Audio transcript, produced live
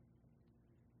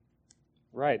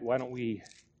Right, why don't we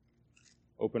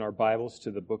open our Bibles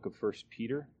to the book of 1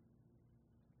 Peter.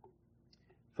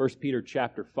 1 Peter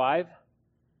chapter 5.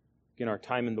 Begin our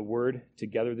time in the Word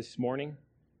together this morning.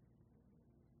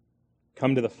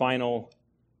 Come to the final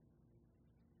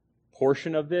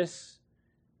portion of this.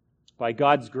 By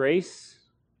God's grace,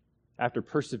 after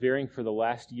persevering for the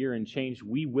last year and change,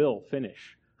 we will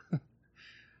finish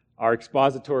our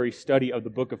expository study of the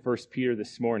book of 1 Peter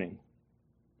this morning.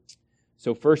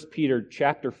 So 1 Peter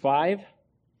chapter 5,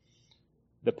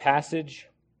 the passage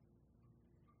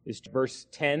is verse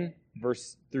 10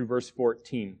 through verse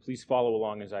 14. Please follow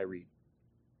along as I read.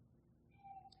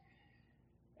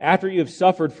 After you have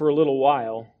suffered for a little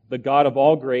while, the God of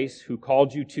all grace, who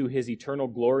called you to His eternal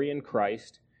glory in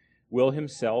Christ, will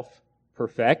Himself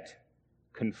perfect,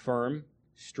 confirm,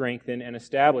 strengthen, and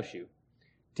establish you.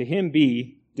 To Him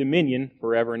be dominion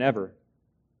forever and ever.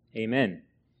 Amen.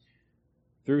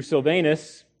 Through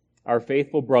Silvanus, our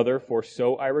faithful brother, for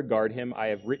so I regard him, I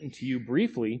have written to you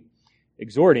briefly,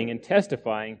 exhorting and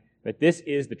testifying that this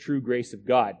is the true grace of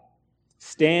God.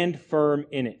 Stand firm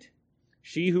in it.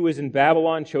 She who is in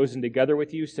Babylon, chosen together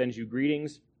with you, sends you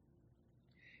greetings,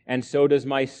 and so does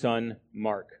my son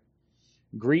Mark.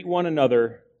 Greet one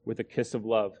another with a kiss of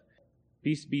love.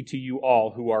 Peace be to you all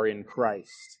who are in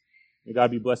Christ. May God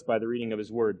be blessed by the reading of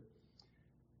His Word.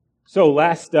 So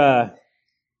last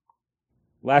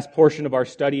portion of our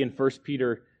study in 1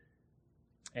 Peter,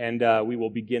 and we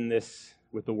will begin this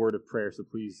with the word of prayer, so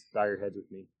please bow your heads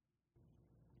with me.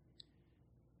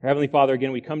 Heavenly Father,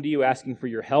 again, we come to you asking for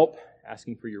your help,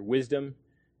 asking for your wisdom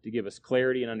to give us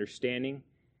clarity and understanding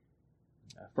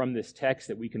from this text,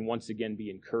 that we can once again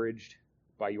be encouraged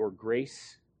by your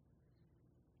grace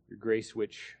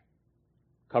which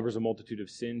covers a multitude of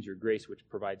sins, your grace which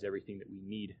provides everything that we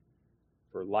need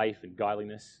for life and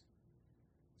godliness,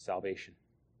 salvation.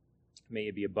 May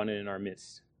it be abundant in our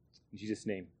midst. In Jesus'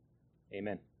 name,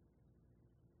 amen.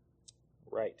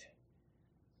 Right.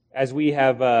 As we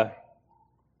have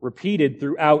repeated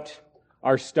throughout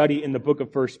our study in the book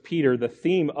of 1 Peter, the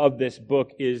theme of this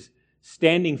book is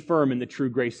standing firm in the true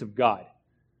grace of God.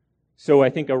 So I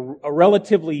think a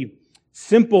relatively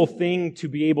simple thing to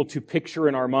be able to picture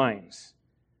in our minds.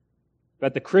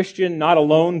 That the Christian, not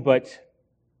alone, but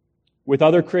with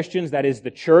other Christians, that is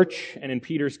the church, and in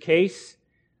Peter's case,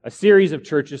 a series of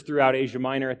churches throughout Asia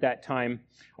Minor at that time,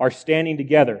 are standing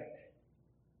together.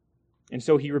 And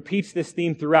so he repeats this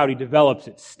theme throughout. He develops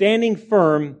it. Standing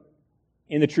firm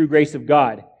in the true grace of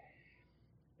God.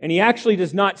 And he actually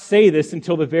does not say this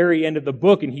until the very end of the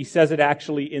book, and he says it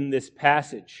actually in this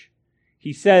passage.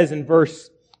 He says in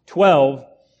verse 12,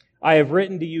 I have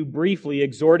written to you briefly,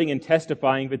 exhorting and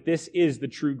testifying that this is the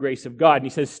true grace of God. And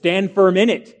he says, stand firm in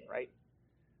it, right?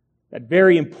 That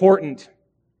very important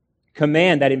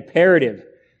command, that imperative,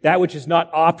 that which is not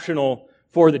optional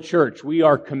for the church. We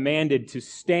are commanded to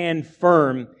stand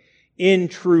firm in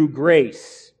true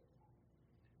grace.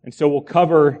 And so we'll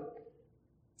cover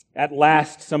at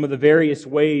last some of the various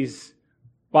ways,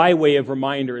 by way of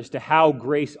reminder, as to how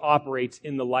grace operates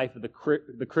in the life of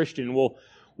the Christian.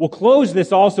 We'll close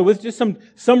this also with just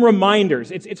some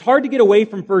reminders. It's hard to get away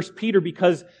from 1 Peter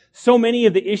because so many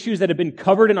of the issues that have been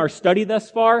covered in our study thus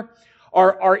far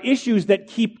are issues that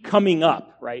keep coming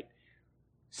up, right?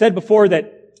 Said before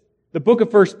that the book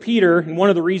of 1 Peter, and one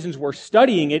of the reasons we're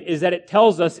studying it, is that it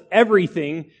tells us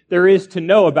everything there is to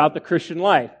know about the Christian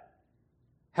life.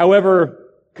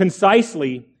 However,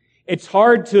 concisely, it's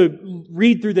hard to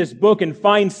read through this book and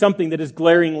find something that is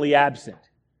glaringly absent.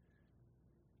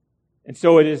 And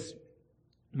so it is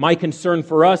my concern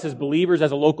for us as believers,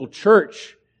 as a local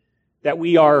church, that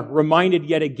we are reminded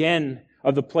yet again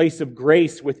of the place of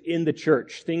grace within the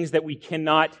church, things that we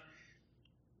cannot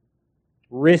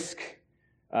risk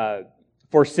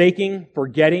forsaking,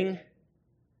 forgetting,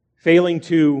 failing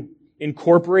to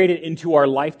incorporate it into our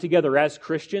life together as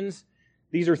Christians.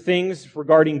 These are things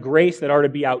regarding grace that are to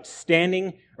be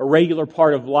outstanding, a regular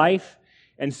part of life.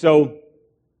 And so,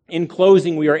 in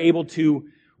closing, we are able to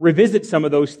revisit some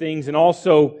of those things and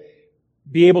also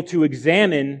be able to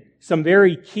examine some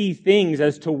very key things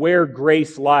as to where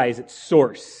grace lies, its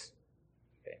source.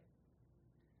 Okay.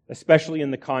 Especially in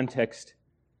the context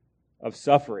of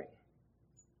suffering.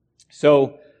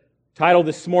 So, title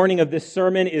this morning of this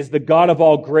sermon is The God of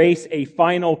All Grace, a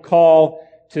Final Call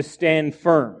to Stand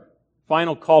Firm.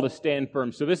 Final call to stand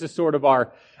firm. So this is sort of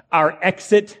our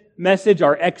exit message,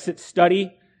 our exit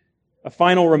study, a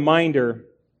final reminder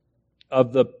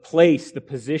of the place, the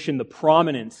position, the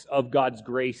prominence of God's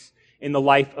grace in the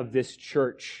life of this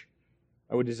church.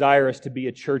 I would desire us to be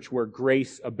a church where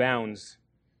grace abounds,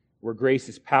 where grace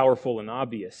is powerful and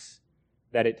obvious,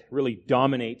 that it really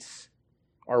dominates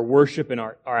our worship and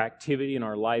our activity and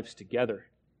our lives together.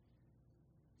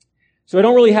 So I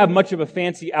don't really have much of a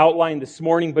fancy outline this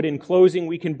morning, but in closing,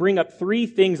 we can bring up three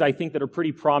things I think that are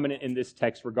pretty prominent in this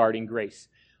text regarding grace.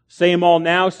 Say them all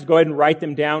now, so go ahead and write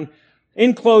them down.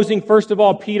 In closing, first of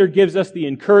all, Peter gives us the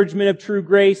encouragement of true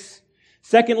grace.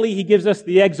 Secondly, he gives us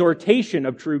the exhortation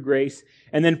of true grace.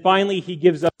 And then finally, he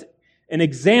gives us an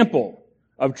example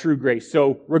of true grace.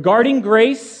 So regarding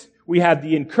grace, we have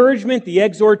the encouragement, the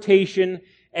exhortation,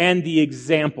 and the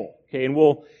example. Okay, and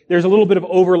there's a little bit of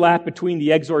overlap between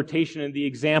the exhortation and the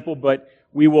example, but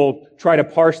we will try to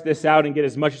parse this out and get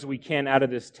as much as we can out of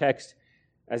this text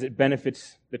as it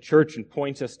benefits the church and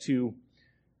points us to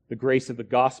the grace of the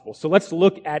gospel. So let's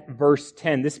look at verse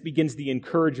 10. This begins the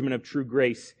encouragement of true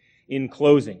grace in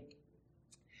closing.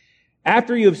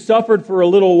 After you have suffered for a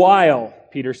little while,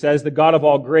 Peter says, the God of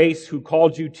all grace, who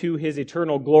called you to His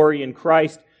eternal glory in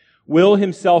Christ, will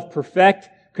Himself perfect,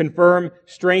 confirm,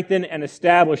 strengthen, and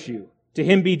establish you. To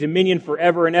Him be dominion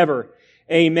forever and ever.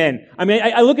 Amen. I mean,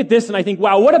 I look at this and I think,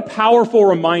 wow, what a powerful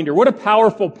reminder. What a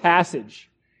powerful passage.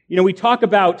 You know, we talk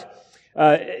about,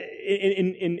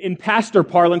 in pastor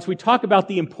parlance, we talk about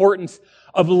the importance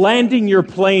of landing your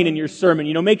plane in your sermon.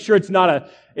 You know, make sure it's not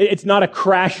a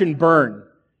crash and burn.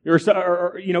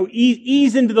 Or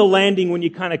ease into the landing when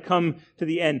you kind of come to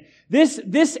the end.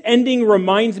 This ending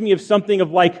reminds me of something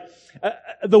of like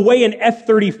the way an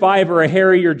F-35 or a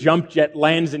Harrier jump jet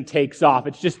lands and takes off.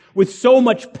 It's just with so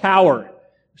much power,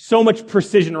 so much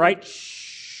precision, right?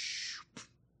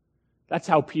 That's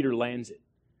how Peter lands it.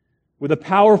 With a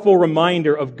powerful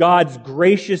reminder of God's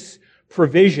gracious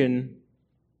provision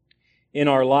in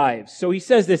our lives. So he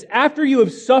says this, after you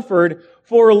have suffered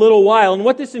for a little while. And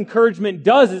what this encouragement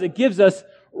does is it gives us,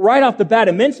 right off the bat,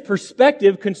 immense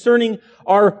perspective concerning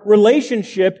our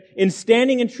relationship in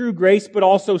standing in true grace, but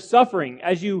also suffering.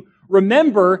 As you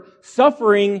remember,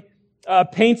 suffering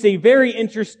paints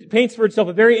for itself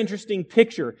a very interesting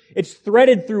picture. It's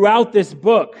threaded throughout this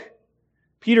book.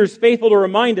 Peter's faithful to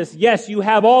remind us, yes, you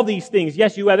have all these things.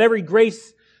 Yes, you have every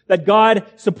grace that God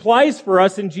supplies for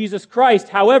us in Jesus Christ.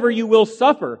 However, you will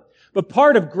suffer. But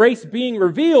part of grace being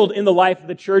revealed in the life of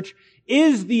the church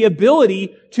is the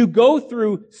ability to go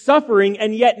through suffering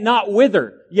and yet not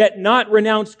wither, yet not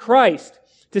renounce Christ,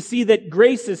 to see that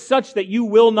grace is such that you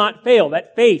will not fail,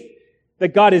 that faith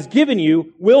that God has given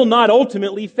you will not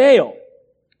ultimately fail,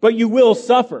 but you will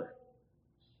suffer.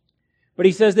 But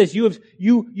he says this,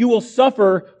 you will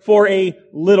suffer for a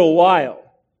little while.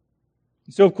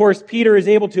 So of course, Peter is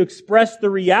able to express the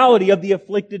reality of the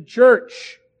afflicted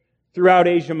church throughout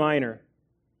Asia Minor.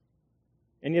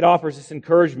 And it offers us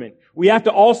encouragement. We have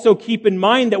to also keep in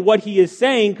mind that what he is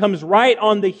saying comes right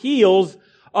on the heels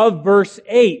of verse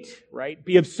 8, right?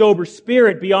 Be of sober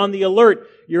spirit, be on the alert.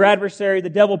 Your adversary, the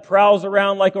devil, prowls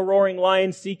around like a roaring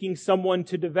lion seeking someone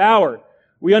to devour.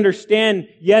 We understand,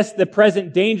 yes, the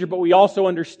present danger, but we also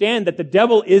understand that the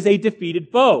devil is a defeated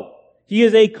foe. He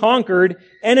is a conquered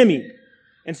enemy.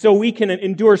 And so we can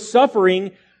endure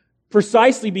suffering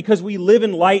precisely because we live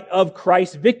in light of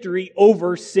Christ's victory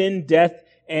over sin, death,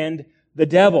 and the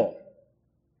devil.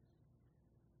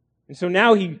 And so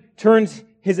now he turns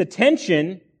his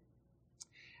attention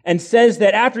and says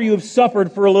that after you have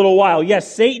suffered for a little while,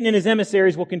 yes, Satan and his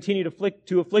emissaries will continue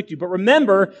to afflict you. But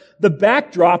remember the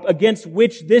backdrop against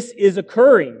which this is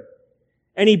occurring.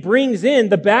 And he brings in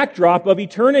the backdrop of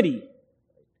eternity.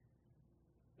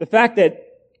 The fact that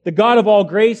the God of all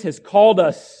grace has called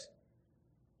us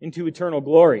into eternal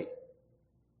glory.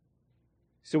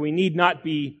 So we need not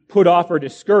be put off or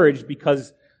discouraged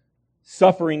because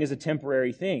suffering is a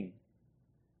temporary thing.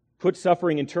 Put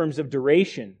suffering in terms of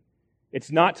duration.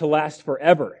 It's not to last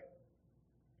forever.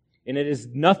 And it is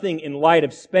nothing in light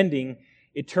of spending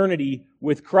eternity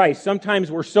with Christ.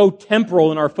 Sometimes we're so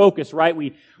temporal in our focus, right?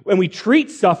 When we treat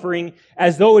suffering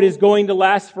as though it is going to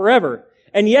last forever.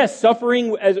 And yes,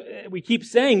 suffering, as we keep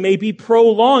saying, may be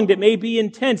prolonged. It may be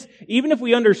intense. Even if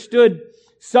we understood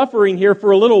suffering here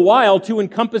for a little while to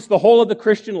encompass the whole of the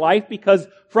Christian life, because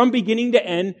from beginning to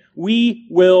end, we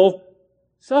will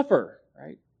suffer,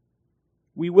 right?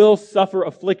 We will suffer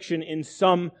affliction in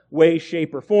some way,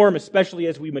 shape, or form, especially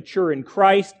as we mature in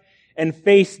Christ and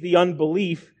face the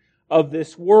unbelief of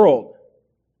this world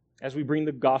as we bring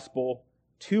the gospel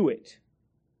to it.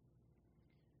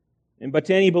 But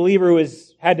to any believer who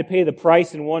has had to pay the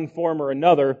price in one form or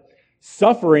another,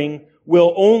 suffering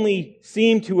will only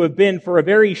seem to have been for a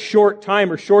very short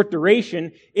time or short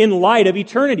duration in light of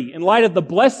eternity, in light of the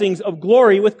blessings of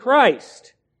glory with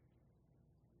Christ.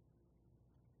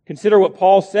 Consider what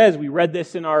Paul says. We read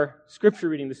this in our scripture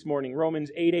reading this morning,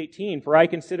 Romans 8:18. For I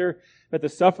consider that the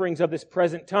sufferings of this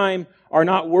present time are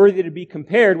not worthy to be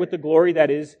compared with the glory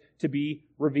that is to be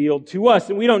revealed to us.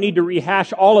 And we don't need to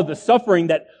rehash all of the suffering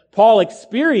that Paul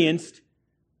experienced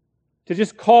to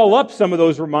just call up some of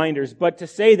those reminders, but to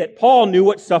say that Paul knew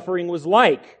what suffering was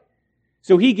like.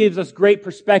 So he gives us great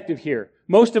perspective here.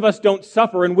 Most of us don't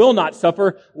suffer and will not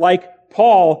suffer like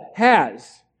Paul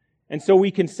has. And so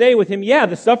we can say with him, yeah,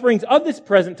 the sufferings of this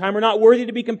present time are not worthy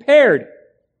to be compared.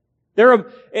 They're,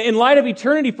 in light of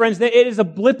eternity, friends, it is a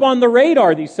blip on the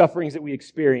radar, these sufferings that we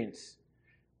experience.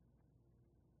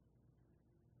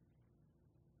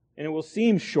 And it will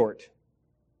seem short.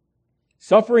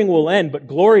 Suffering will end, but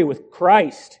glory with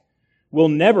Christ will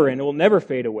never end. It will never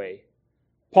fade away.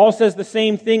 Paul says the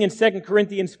same thing in 2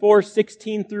 Corinthians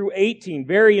 4:16 through 18.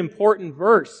 Very important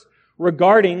verse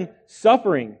regarding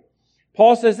suffering.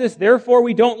 Paul says this, therefore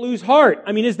we don't lose heart.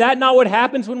 I mean, is that not what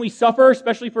happens when we suffer,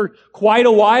 especially for quite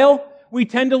a while? We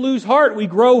tend to lose heart. We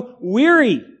grow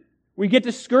weary. We get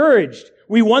discouraged.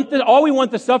 All we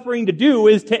want the suffering to do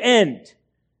is to end.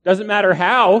 Doesn't matter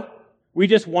how. We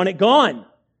just want it gone.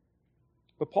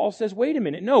 But Paul says, wait a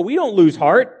minute. No, we don't lose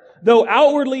heart. Though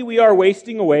outwardly we are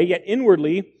wasting away, yet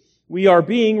inwardly we are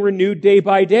being renewed day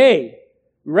by day.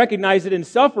 We recognize that in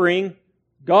suffering,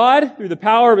 God, through the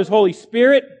power of His Holy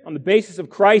Spirit, on the basis of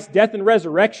Christ's death and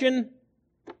resurrection,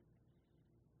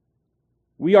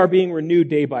 we are being renewed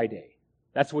day by day.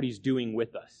 That's what He's doing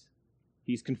with us.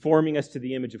 He's conforming us to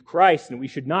the image of Christ, and we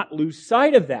should not lose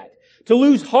sight of that. To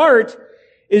lose heart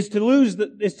is to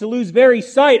lose very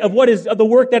sight of of the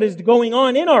work that is going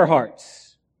on in our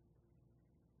hearts.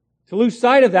 To lose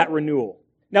sight of that renewal.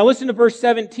 Now listen to verse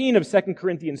 17 of 2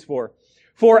 Corinthians 4.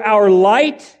 For our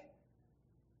light,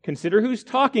 consider who's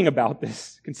talking about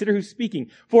this. Consider who's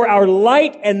speaking. For our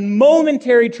light and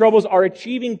momentary troubles are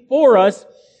achieving for us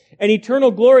an eternal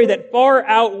glory that far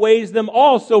outweighs them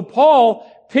all. So Paul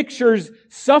pictures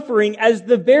suffering as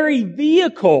the very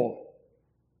vehicle,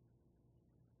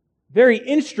 very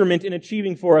instrument in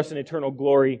achieving for us an eternal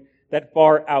glory that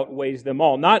far outweighs them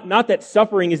all. Not that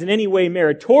suffering is in any way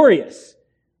meritorious,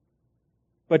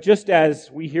 but just as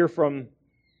we hear from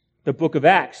the book of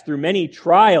Acts, through many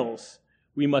trials,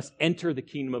 we must enter the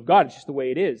kingdom of God. It's just the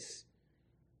way it is.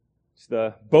 It's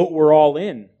the boat we're all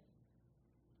in.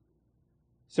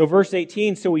 So verse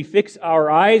 18, so we fix our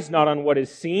eyes not on what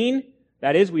is seen.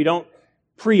 That is, we don't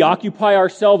preoccupy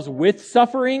ourselves with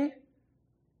suffering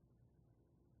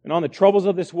and on the troubles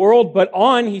of this world, but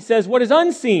on, he says, what is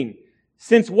unseen.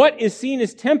 Since what is seen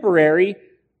is temporary,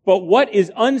 but what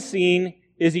is unseen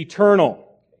is eternal.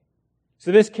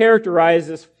 So this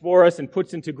characterizes for us and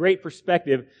puts into great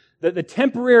perspective the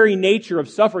temporary nature of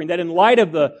suffering, that in light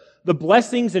of the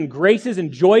blessings and graces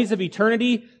and joys of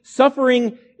eternity,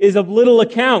 suffering is of little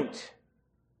account.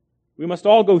 We must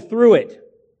all go through it.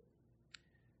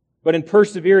 But in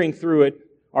persevering through it,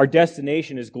 our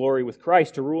destination is glory with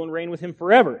Christ, to rule and reign with Him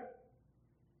forever.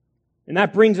 And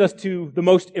that brings us to the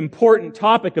most important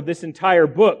topic of this entire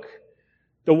book,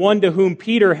 the one to whom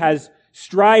Peter has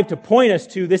strived to point us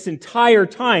to this entire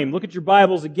time. Look at your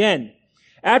Bibles again.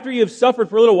 After you have suffered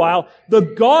for a little while, the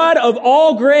God of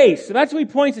all grace, so that's what he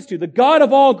points us to, the God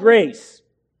of all grace.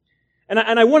 And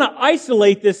I want to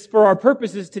isolate this for our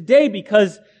purposes today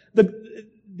because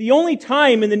the only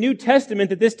time in the New Testament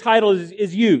that this title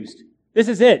is used, this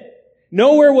is it.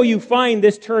 Nowhere will you find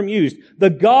this term used.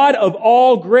 The God of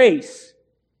all grace.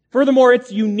 Furthermore,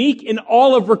 it's unique in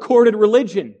all of recorded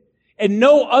religion. And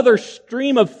no other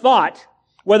stream of thought,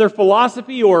 whether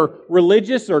philosophy or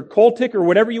religious or cultic or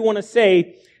whatever you want to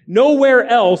say, nowhere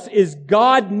else is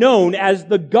God known as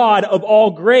the God of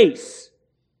all grace.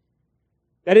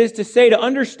 That is to say, to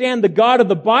understand the God of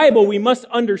the Bible, we must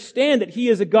understand that He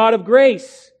is a God of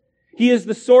grace. He is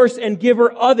the source and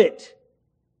giver of it.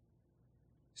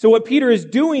 So what Peter is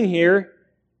doing here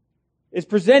is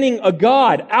presenting a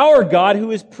God, our God,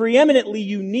 who is preeminently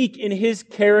unique in His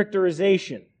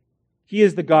characterization. He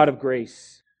is the God of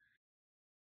grace.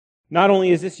 Not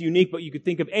only is this unique, but you could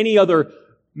think of any other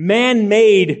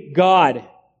man-made God,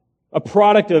 a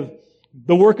product of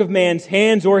the work of man's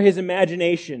hands or his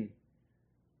imagination.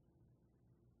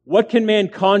 What can man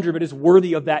conjure but is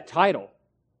worthy of that title?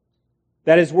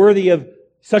 That is worthy of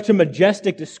such a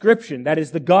majestic description. That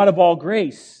is the God of all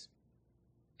grace.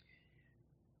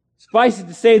 Suffice it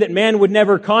to say that man would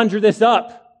never conjure this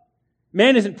up.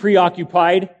 Man isn't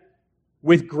preoccupied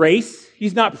with grace.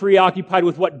 He's not preoccupied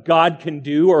with what God can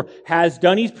do or has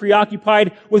done. He's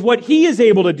preoccupied with what He is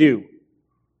able to do.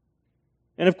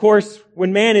 And of course,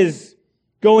 when man is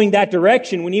going that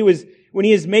direction, when when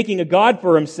he is making a god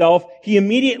for himself, he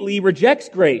immediately rejects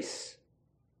grace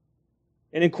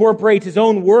and incorporates his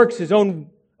own works, his own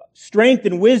strength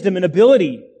and wisdom and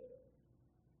ability.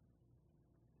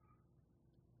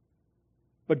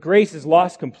 But grace is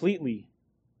lost completely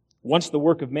once the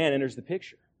work of man enters the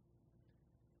picture.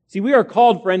 See, we are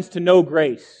called, friends, to know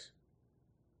grace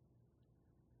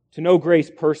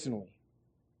personally.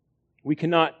 We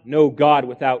cannot know God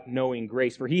without knowing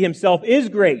grace, for He Himself is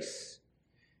grace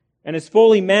and has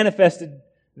fully manifested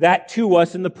that to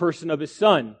us in the person of His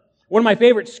Son. One of my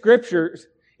favorite scriptures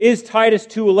is Titus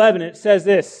 2:11. It says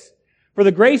this, "For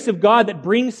the grace of God that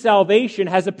brings salvation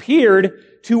has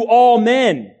appeared to all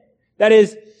men." That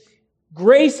is,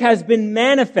 grace has been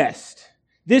manifest.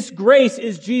 This grace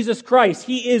is Jesus Christ.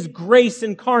 He is grace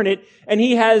incarnate, and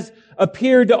He has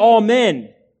appeared to all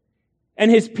men.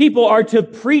 And His people are to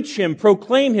preach Him,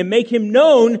 proclaim Him, make Him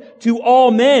known to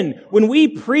all men. When we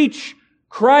preach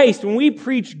Christ, when we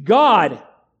preach God,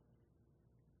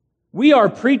 we are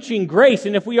preaching grace.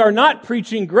 And if we are not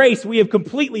preaching grace, we have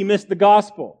completely missed the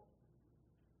gospel.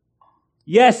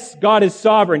 Yes, God is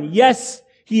sovereign. Yes,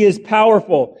 He is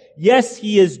powerful. Yes,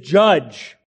 He is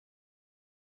judge.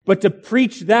 But to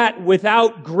preach that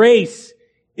without grace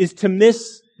is to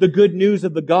miss the good news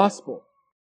of the gospel.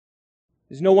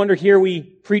 It's no wonder here we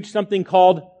preach something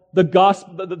called the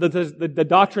gospel, the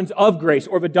doctrines of grace,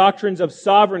 or the doctrines of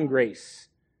sovereign grace.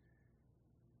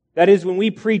 That is, when we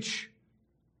preach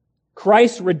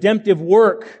Christ's redemptive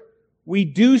work, we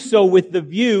do so with the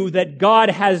view that God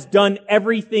has done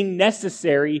everything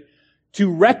necessary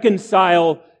to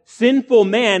reconcile sinful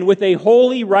man with a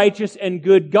holy, righteous, and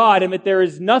good God, and that there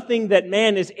is nothing that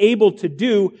man is able to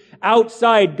do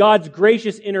outside God's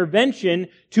gracious intervention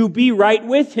to be right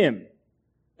with Him.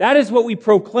 That is what we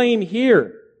proclaim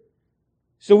here.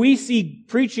 So we see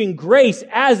preaching grace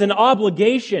as an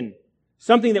obligation,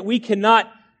 something that we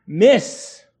cannot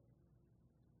miss.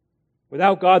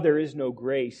 Without God, there is no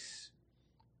grace.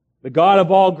 The God of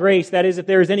all grace, that is, if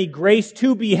there is any grace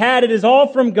to be had, it is all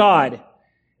from God.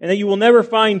 And that you will never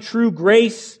find true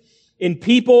grace in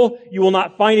people. You will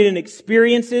not find it in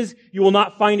experiences. You will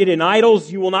not find it in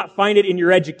idols. You will not find it in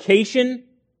your education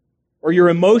or your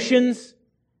emotions.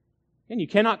 And you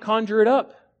cannot conjure it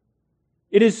up.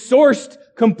 It is sourced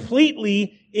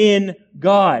completely in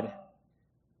God,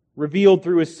 revealed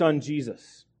through His Son,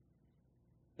 Jesus.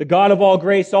 The God of all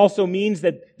grace also means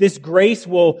that this grace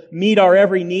will meet our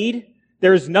every need.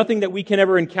 There is nothing that we can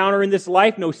ever encounter in this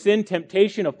life, no sin,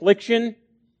 temptation, affliction,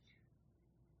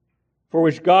 for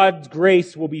which God's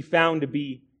grace will be found to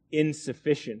be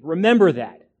insufficient. Remember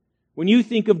that. When you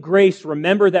think of grace,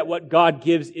 remember that what God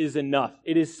gives is enough.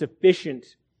 It is sufficient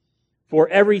for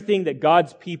everything that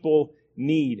God's people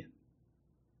need.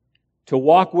 To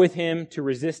walk with Him, to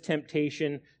resist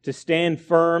temptation, to stand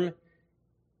firm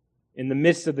in the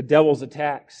midst of the devil's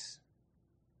attacks.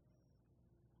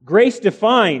 Grace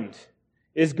defined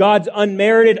is God's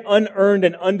unmerited, unearned,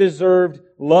 and undeserved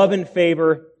love and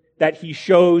favor that He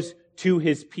shows to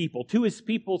His people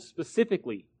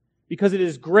specifically, because it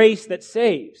is grace that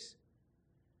saves.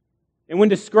 And when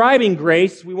describing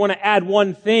grace, we want to add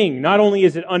one thing. Not only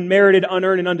is it unmerited,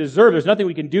 unearned, and undeserved, there's nothing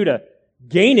we can do to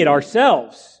gain it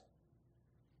ourselves,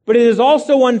 but it is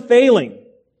also unfailing.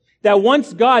 That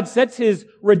once God sets His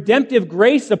redemptive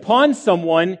grace upon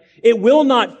someone, it will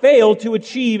not fail to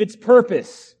achieve its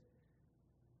purpose.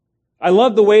 I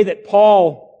love the way that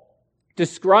Paul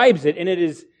describes it, and it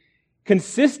is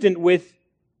consistent with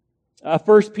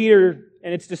 1 Peter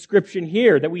and its description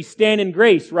here, that we stand in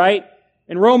grace, right?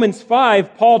 In Romans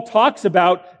 5, Paul talks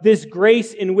about this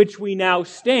grace in which we now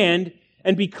stand,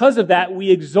 and because of that, we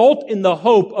exult in the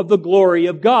hope of the glory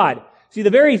of God. See, the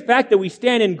very fact that we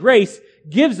stand in grace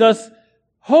gives us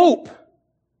hope,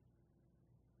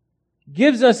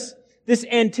 gives us this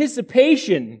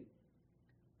anticipation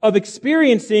of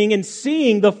experiencing and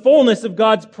seeing the fullness of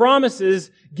God's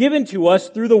promises given to us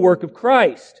through the work of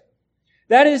Christ.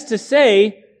 That is to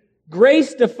say,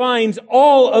 grace defines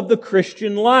all of the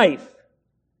Christian life.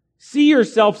 See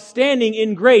yourself standing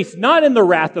in grace, not in the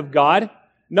wrath of God,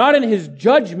 not in His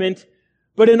judgment,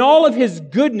 but in all of His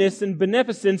goodness and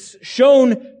beneficence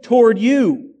shown toward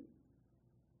you.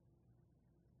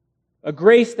 A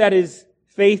grace that is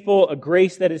faithful, a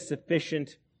grace that is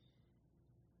sufficient,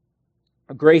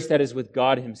 a grace that is with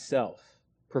God Himself,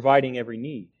 providing every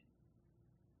need.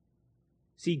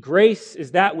 See, grace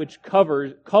is that which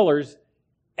colors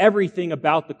everything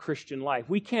about the Christian life.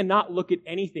 We cannot look at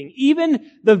anything,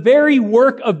 even the very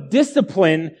work of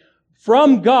discipline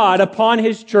from God upon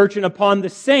His church and upon the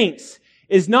saints,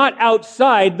 is not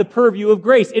outside the purview of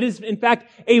grace. It is, in fact,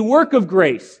 a work of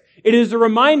grace. It is a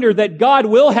reminder that God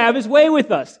will have His way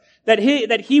with us, that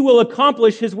He will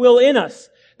accomplish His will in us,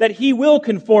 that He will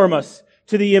conform us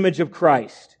to the image of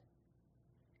Christ.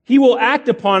 He will act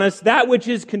upon us that which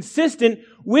is consistent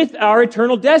with our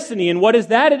eternal destiny. And what is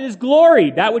that? It is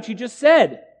glory, that which He just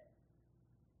said.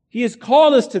 He has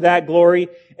called us to that glory,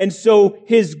 and so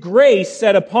His grace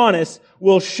set upon us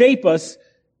will shape us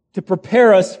to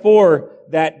prepare us for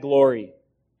that glory.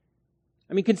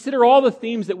 I mean, consider all the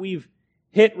themes that we've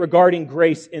hit regarding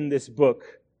grace in this book.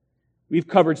 We've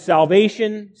covered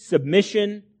salvation,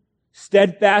 submission,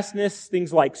 steadfastness,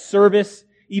 things like service,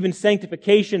 even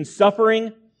sanctification,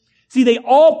 suffering. See, they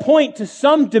all point to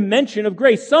some dimension of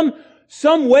grace,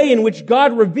 some way in which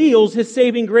God reveals His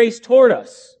saving grace toward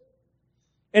us.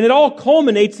 And it all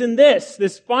culminates in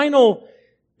this final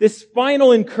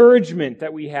encouragement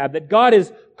that we have, that God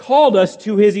has called us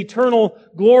to His eternal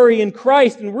glory in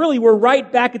Christ. And really, we're right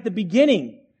back at the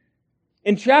beginning.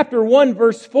 In chapter 1,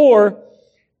 verse 4,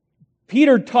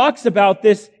 Peter talks about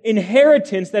this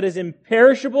inheritance that is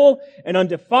imperishable and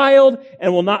undefiled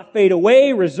and will not fade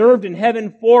away, reserved in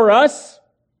heaven for us.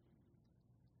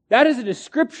 That is a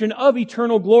description of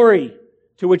eternal glory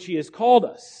to which He has called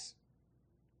us.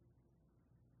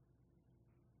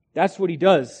 That's what He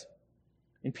does.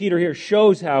 And Peter here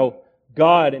shows how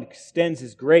God extends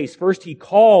His grace. First, He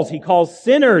calls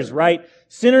sinners, right?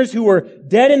 Sinners who were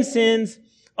dead in sins,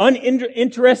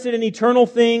 uninterested in eternal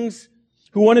things,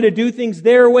 who wanted to do things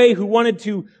their way, who wanted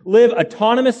to live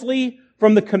autonomously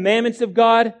from the commandments of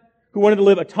God, who wanted to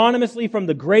live autonomously from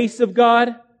the grace of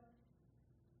God.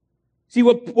 See,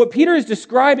 what Peter is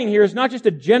describing here is not just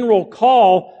a general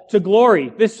call to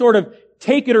glory, this sort of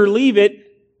take it or leave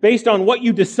it based on what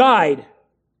you decide.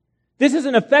 This is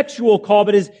an effectual call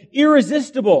that is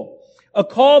irresistible, a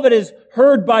call that is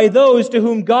heard by those to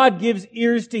whom God gives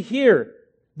ears to hear,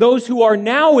 those who are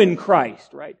now in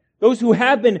Christ, right? Those who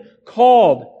have been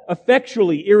called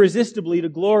effectually, irresistibly to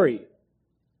glory.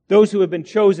 Those who have been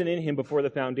chosen in Him before the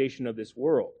foundation of this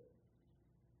world.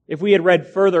 If we had read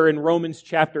further in Romans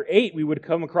chapter 8, we would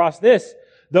come across this.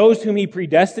 Those whom He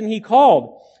predestined, He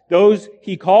called. Those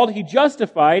He called, He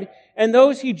justified. And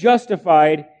those He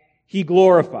justified, He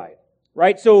glorified.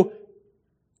 Right? So,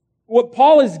 what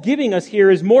Paul is giving us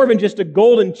here is more than just a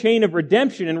golden chain of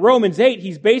redemption. In Romans 8,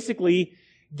 he's basically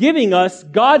giving us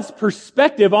God's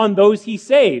perspective on those He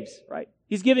saves, right?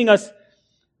 He's giving us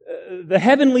the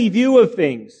heavenly view of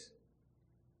things.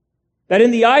 That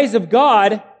in the eyes of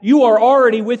God, you are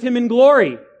already with Him in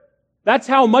glory. That's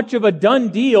how much of a done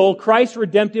deal Christ's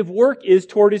redemptive work is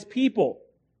toward His people.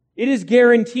 It is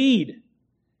guaranteed,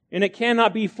 and it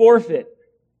cannot be forfeit.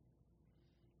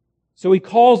 So He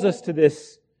calls us to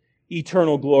this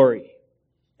eternal glory.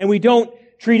 And we don't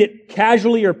treat it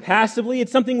casually or passively.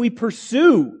 It's something we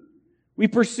pursue. We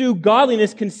pursue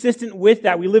godliness consistent with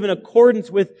that. We live in accordance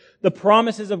with the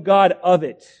promises of God of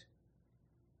it.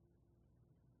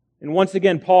 And once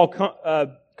again, Paul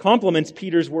complements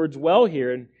Peter's words well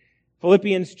here. In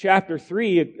Philippians chapter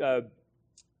 3,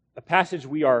 a passage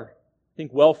we are, I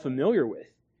think, well familiar with.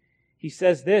 He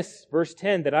says this, verse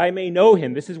 10, that I may know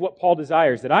Him. This is what Paul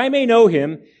desires, that I may know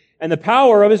Him and the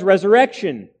power of His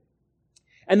resurrection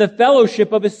and the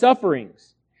fellowship of His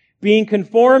sufferings, being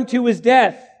conformed to His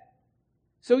death.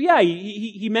 So yeah,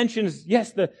 he mentions,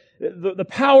 yes, the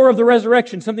power of the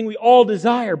resurrection, something we all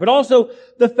desire, but also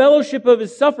the fellowship of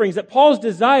His sufferings, that Paul's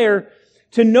desire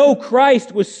to know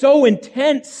Christ was so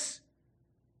intense,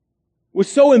 was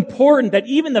so important, that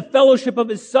even the fellowship of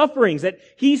His sufferings, that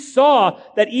he saw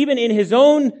that even in His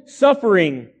own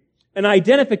suffering, an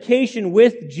identification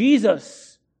with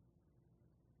Jesus,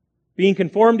 being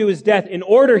conformed to His death, in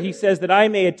order, he says, that I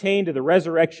may attain to the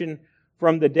resurrection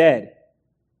from the dead.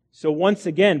 So once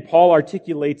again, Paul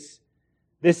articulates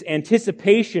this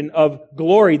anticipation of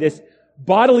glory, this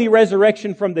bodily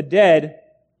resurrection from the dead,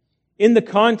 in the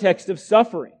context of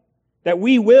suffering, that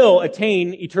we will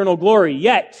attain eternal glory,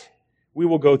 yet we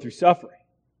will go through suffering.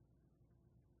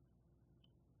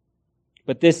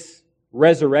 But this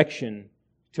resurrection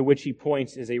to which he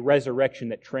points is a resurrection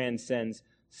that transcends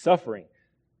suffering.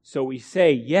 So we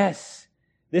say, yes,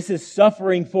 this is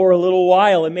suffering for a little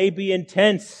while. It may be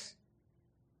intense.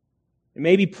 It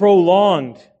may be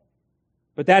prolonged.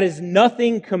 But that is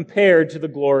nothing compared to the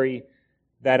glory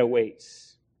that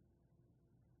awaits.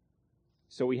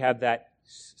 So we have that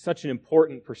such an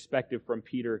important perspective from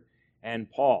Peter and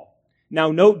Paul.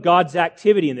 Now note God's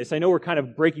activity in this. I know we're kind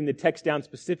of breaking the text down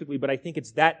specifically, but I think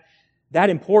it's that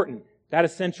important, that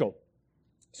essential.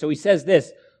 So he says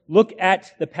this, look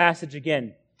at the passage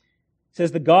again. It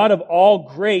says, the God of all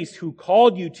grace who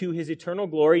called you to His eternal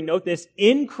glory, note this,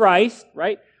 in Christ,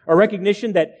 right? A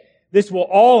recognition that This will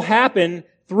all happen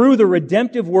through the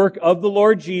redemptive work of the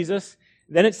Lord Jesus.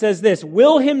 Then it says this,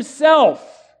 will himself,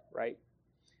 right?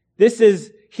 This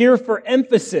is here for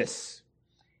emphasis.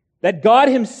 That God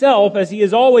himself, as he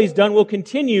has always done, will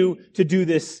continue to do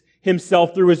this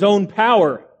himself through his own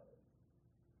power.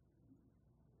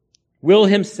 Will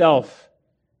himself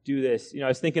do this? I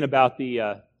was thinking about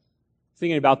the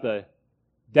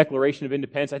Declaration of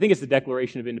Independence. I think it's the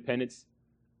Declaration of Independence.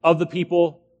 Of the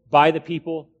people, by the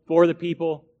people, for the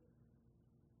people.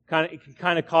 It can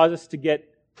kind of cause us to get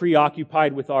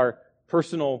preoccupied with our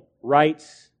personal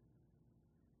rights.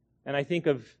 And I think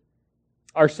of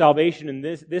our salvation in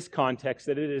this context,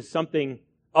 that it is something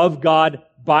of God,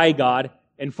 by God,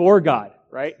 and for God,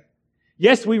 right?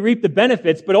 Yes, we reap the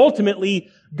benefits, but ultimately,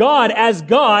 God, as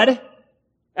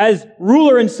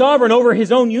ruler and sovereign over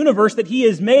his own universe that he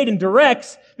has made and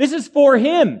directs, this is for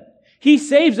him. He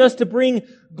saves us to bring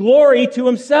glory to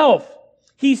himself.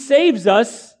 He saves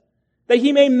us that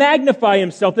he may magnify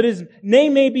himself, that his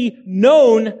name may be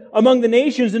known among the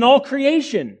nations and all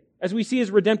creation, as we see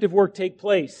his redemptive work take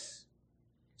place.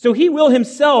 So he will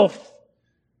himself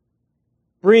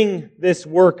bring this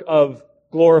work of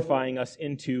glorifying us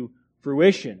into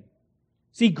fruition.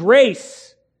 See,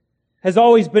 grace has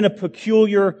always been a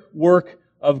peculiar work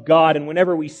of God, and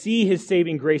whenever we see his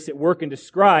saving grace at work and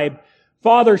described,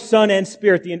 Father, Son, and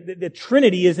Spirit, the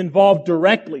Trinity is involved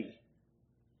directly.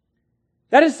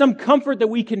 That is some comfort that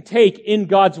we can take in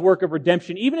God's work of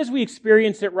redemption, even as we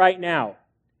experience it right now.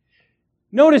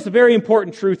 Notice a very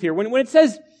important truth here. When it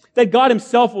says that God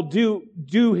himself will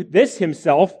do this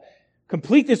himself,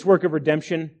 complete this work of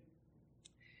redemption,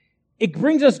 it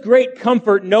brings us great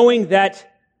comfort knowing that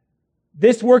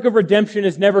this work of redemption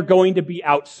is never going to be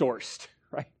outsourced,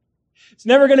 right? It's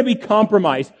never going to be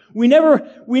compromised. We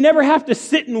never have to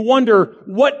sit and wonder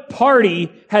what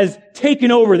party has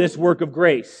taken over this work of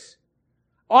grace.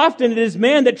 Often it is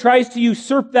man that tries to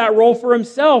usurp that role for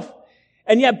himself.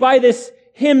 And yet by this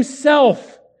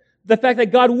himself, the fact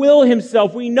that God will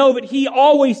himself, we know that he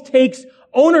always takes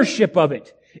ownership of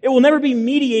it. It will never be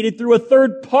mediated through a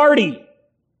third party.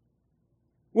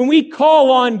 When we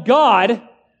call on God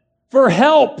for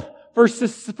help, for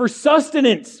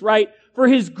sustenance, right? For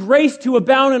his grace to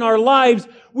abound in our lives,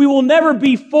 we will never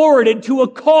be forwarded to a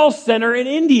call center in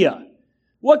India.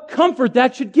 What comfort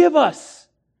that should give us.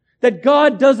 That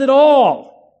God does it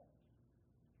all.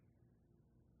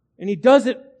 And he does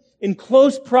it in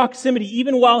close proximity,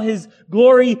 even while his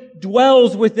glory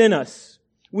dwells within us.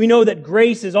 We know that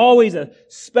grace is always a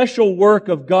special work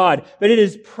of God, that it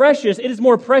is precious, it is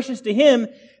more precious to him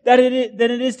than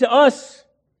it is to us.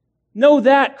 Know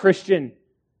that, Christian,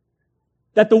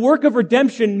 that the work of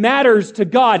redemption matters to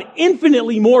God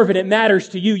infinitely more than it matters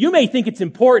to you. You may think it's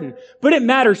important, but it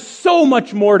matters so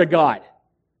much more to God.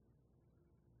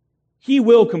 He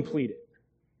will complete it.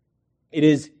 It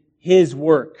is his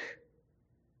work.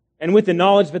 And with the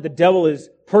knowledge that the devil is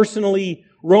personally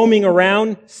roaming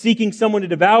around, seeking someone to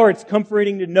devour, it's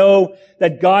comforting to know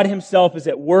that God himself is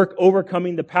at work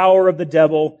overcoming the power of the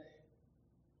devil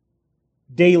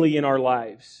daily in our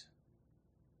lives.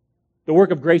 The work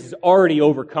of grace has already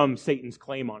overcome Satan's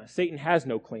claim on us. Satan has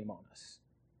no claim on us.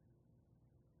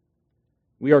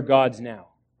 We are God's now.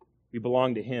 We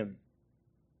belong to him.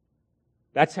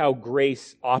 That's how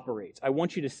grace operates. I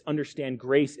want you to understand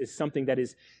grace is something that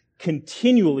is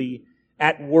continually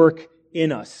at work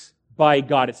in us by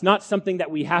God. It's not something that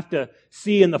we have to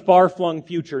see in the far-flung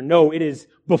future. No, it is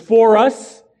before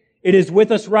us. It is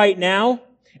with us right now.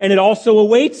 And it also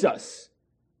awaits us.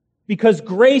 Because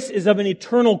grace is of an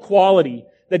eternal quality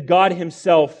that God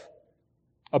himself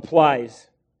applies.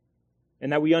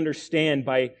 And that we understand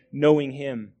by knowing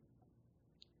him.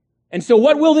 And so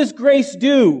what will this grace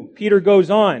do? Peter goes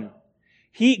on.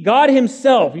 God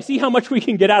himself, you see how much we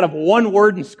can get out of one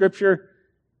word in Scripture?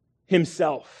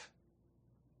 Himself.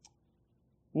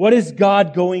 What is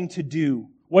God going to do?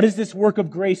 What is this work of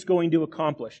grace going to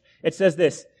accomplish? It says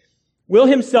this, will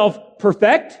himself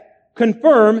perfect,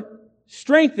 confirm,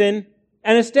 strengthen,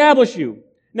 and establish you.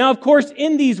 Now, of course,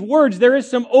 in these words, there is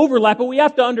some overlap, but we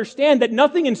have to understand that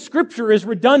nothing in Scripture is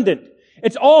redundant.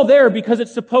 It's all there because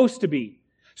it's supposed to be.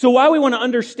 So while we want to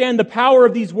understand the power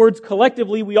of these words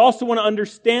collectively, we also want to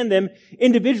understand them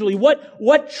individually.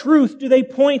 What truth do they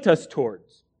point us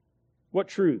towards? What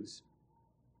truths?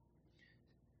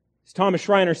 As Thomas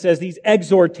Schreiner says, these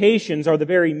exhortations are the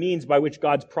very means by which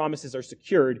God's promises are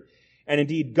secured. And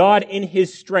indeed, God in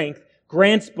his strength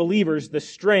grants believers the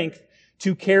strength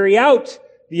to carry out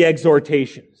the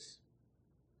exhortations.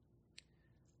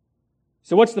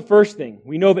 So what's the first thing?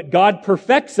 We know that God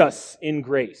perfects us in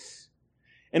grace.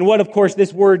 And what, of course,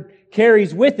 this word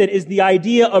carries with it is the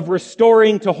idea of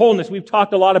restoring to wholeness. We've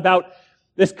talked a lot about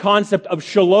this concept of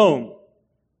shalom.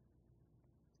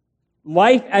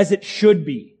 Life as it should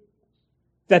be.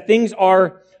 That things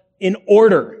are in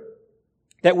order.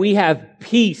 That we have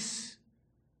peace.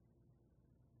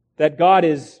 That God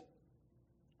is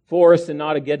for us and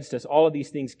not against us. All of these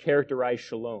things characterize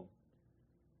shalom.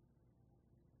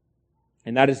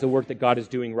 And that is the work that God is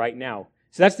doing right now.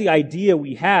 So that's the idea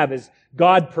we have, is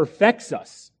God perfects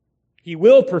us. He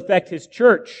will perfect His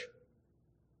church.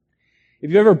 If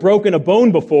you've ever broken a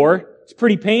bone before, it's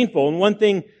pretty painful. And one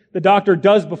thing the doctor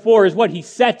does before is what? He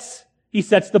sets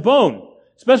the bone.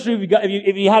 Especially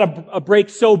if you had a break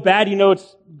so bad, you know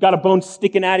it's got a bone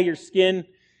sticking out of your skin.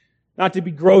 Not to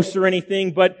be gross or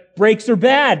anything, but breaks are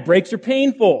bad. Breaks are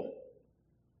painful.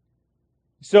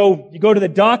 So you go to the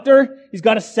doctor, he's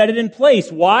got to set it in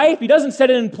place. Why? If he doesn't set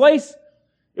it in place,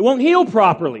 it won't heal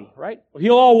properly, right? It'll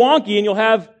heal all wonky and you'll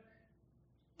have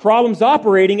problems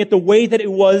operating at the way that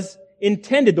it was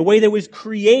intended, the way that it was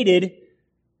created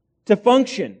to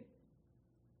function.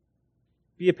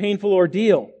 Be a painful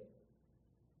ordeal.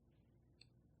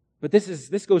 But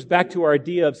this goes back to our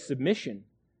idea of submission.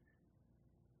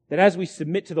 That as we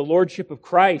submit to the Lordship of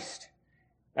Christ,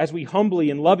 as we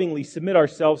humbly and lovingly submit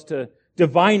ourselves to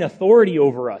divine authority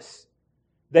over us,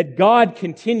 that God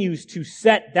continues to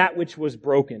set that which was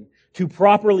broken, to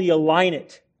properly align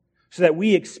it, so that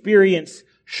we experience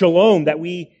shalom,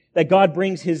 that God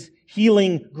brings His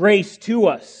healing grace to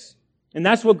us. And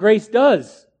that's what grace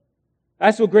does.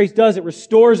 That's what grace does. It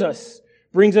restores us,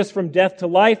 brings us from death to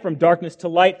life, from darkness to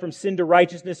light, from sin to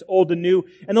righteousness, old to new.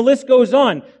 And the list goes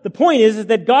on. The point is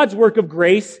that God's work of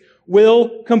grace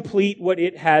will complete what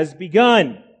it has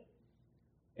begun.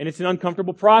 And it's an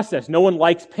uncomfortable process. No one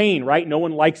likes pain, right? No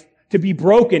one likes to be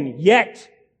broken, yet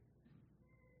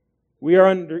we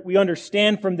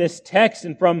understand from this text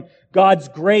and from God's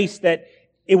grace that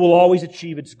it will always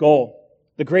achieve its goal.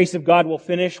 The grace of God will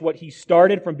finish what He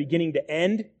started from beginning to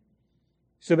end,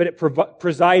 so that it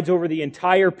presides over the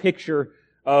entire picture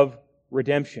of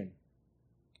redemption.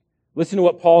 Listen to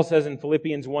what Paul says in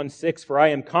Philippians 1:6, "For I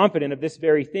am confident of this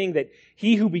very thing, that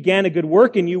He who began a good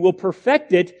work in you will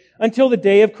perfect it until the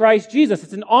day of Christ Jesus."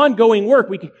 It's an ongoing work.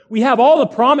 We have all the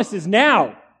promises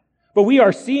now, but we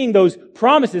are seeing those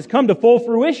promises come to full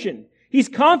fruition. He's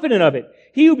confident of it.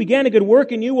 He who began a good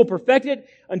work in you will perfect it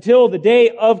until the day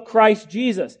of Christ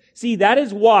Jesus. See, that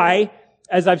is why,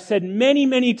 as I've said many,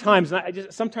 many times, and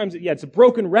sometimes, it's a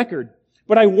broken record,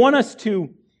 but I want us to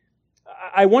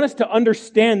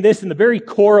understand this in the very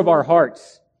core of our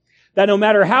hearts, that no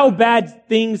matter how bad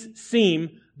things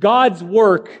seem, God's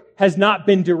work has not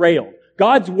been derailed.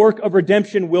 God's work of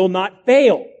redemption will not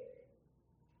fail,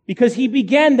 because He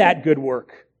began that good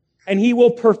work, and He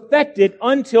will perfect it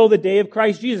until the day of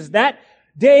Christ Jesus. That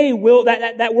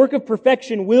work of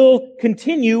perfection will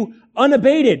continue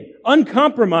unabated,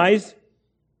 uncompromised,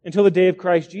 until the day of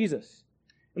Christ Jesus.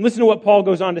 And listen to what Paul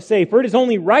goes on to say. "For it is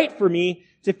only right for me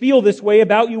to feel this way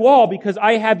about you all, because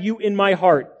I have you in my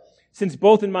heart. Since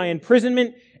both in my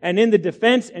imprisonment and in the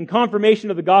defense and confirmation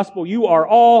of the gospel, you are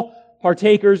all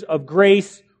partakers of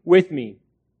grace with me."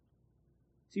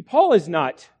 See, Paul is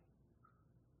not,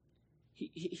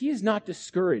 he is not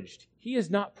discouraged. He is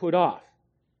not put off.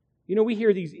 You know, we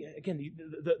hear these, again,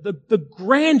 the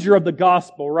grandeur of the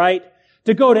gospel, right?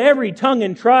 To go to every tongue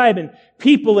and tribe and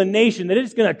people and nation, that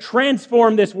it's going to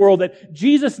transform this world, that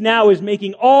Jesus now is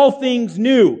making all things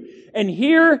new. And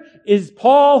here is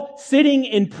Paul sitting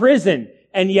in prison,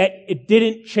 and yet it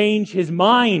didn't change his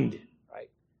mind. Right?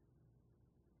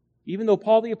 Even though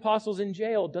Paul the Apostle's in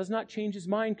jail, it does not change his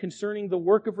mind concerning the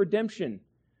work of redemption,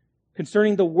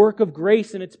 concerning the work of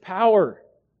grace and its power.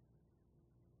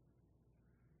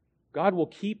 God will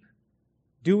keep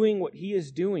doing what He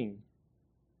is doing.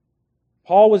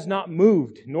 Paul was not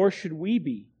moved, nor should we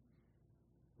be.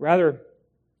 Rather,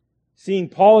 seeing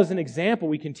Paul as an example,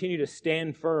 we continue to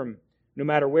stand firm no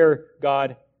matter where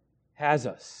God has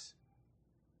us.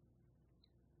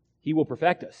 He will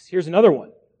perfect us. Here's another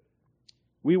one.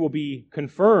 We will be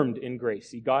confirmed in grace.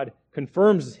 See, God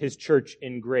confirms His church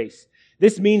in grace.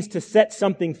 This means to set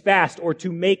something fast or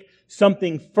to make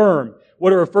something firm.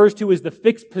 What it refers to is the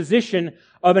fixed position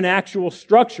of an actual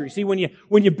structure. You see,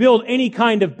 when you build any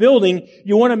kind of building,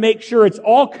 you want to make sure it's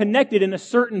all connected in a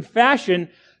certain fashion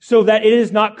so that it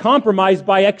is not compromised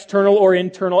by external or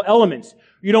internal elements.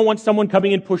 You don't want someone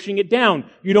coming and pushing it down.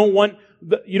 You don't want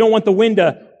the wind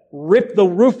to rip the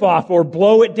roof off or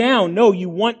blow it down. No, you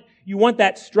want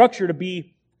that structure to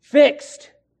be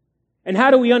fixed. And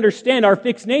how do we understand our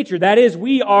fixed nature? That is,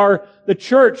 we are the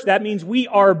church. That means we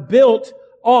are built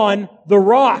on the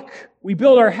rock. We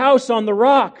build our house on the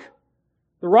rock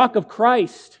of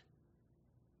Christ,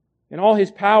 and all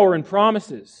His power and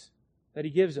promises that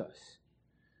He gives us.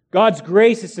 God's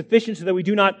grace is sufficient so that we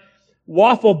do not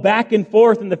waffle back and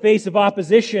forth in the face of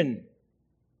opposition.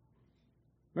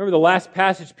 Remember the last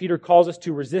passage, Peter calls us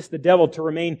to resist the devil, to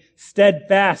remain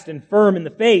steadfast and firm in the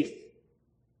faith.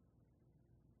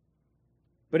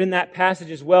 But in that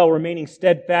passage as well, remaining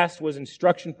steadfast was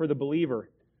instruction for the believer,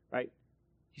 right?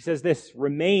 He says this,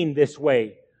 remain this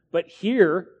way. But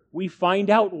here we find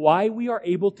out why we are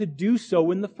able to do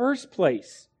so in the first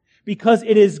place. Because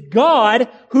it is God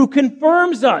who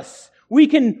confirms us. We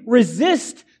can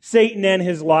resist Satan and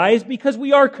his lies because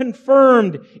we are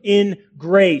confirmed in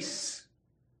grace.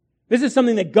 This is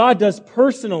something that God does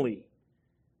personally.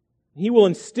 He will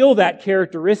instill that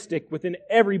characteristic within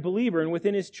every believer and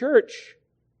within His church.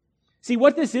 See,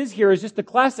 what this is here is just the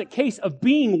classic case of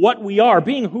being what we are,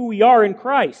 being who we are in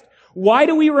Christ. Why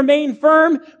do we remain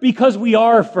firm? Because we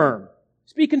are firm.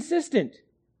 Let's be consistent.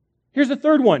 Here's the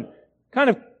third one.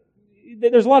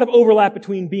 There's a lot of overlap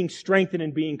between being strengthened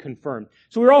and being confirmed.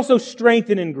 So we're also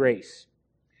strengthened in grace.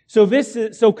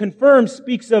 So confirmed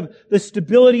speaks of the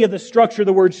stability of the structure.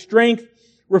 The word strength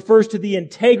refers to the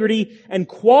integrity and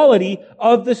quality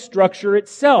of the structure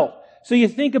itself. So you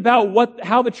think about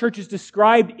how the church is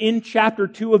described in chapter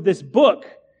 2 of this book.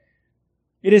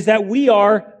 It is that we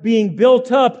are being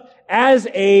built up as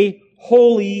a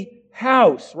holy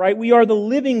house, right? We are the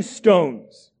living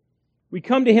stones. We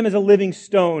come to Him as a living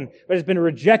stone, but has been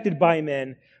rejected by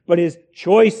men, but is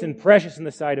choice and precious in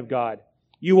the sight of God.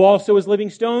 You also, as living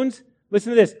stones,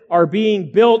 listen to this, are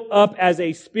being built up as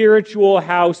a spiritual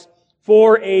house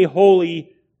for a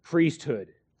holy priesthood.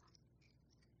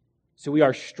 So we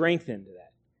are strengthened to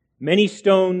that. Many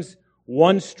stones,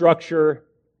 one structure,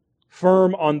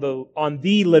 firm on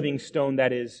the living stone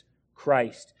that is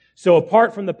Christ. So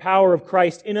apart from the power of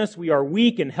Christ in us, we are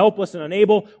weak and helpless and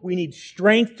unable. We need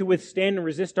strength to withstand and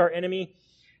resist our enemy.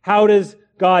 How does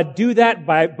God do that?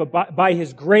 By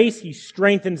His grace, He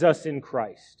strengthens us in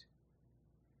Christ.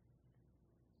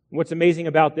 What's amazing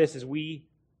about this is we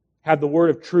have the word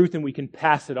of truth and we can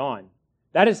pass it on.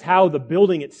 That is how the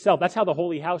building itself, that's how the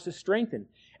holy house is strengthened.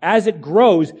 As it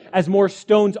grows, as more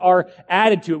stones are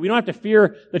added to it, we don't have to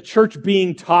fear the church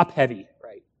being top-heavy,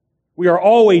 right? We are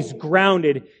always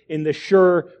grounded in the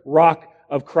sure rock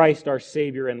of Christ, our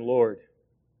Savior and Lord.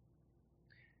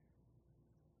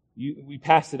 We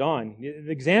pass it on.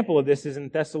 The example of this is in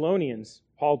Thessalonians.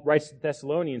 Paul writes to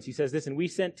Thessalonians, he says this, and we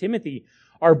sent Timothy,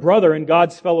 our brother and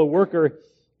God's fellow worker,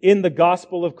 in the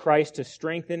gospel of Christ to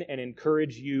strengthen and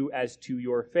encourage you as to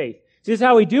your faith. This is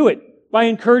how we do it. By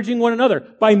encouraging one another.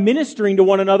 By ministering to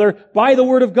one another by the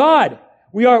Word of God.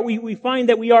 We find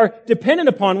that we are dependent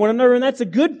upon one another, and that's a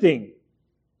good thing.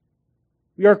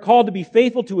 We are called to be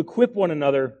faithful to equip one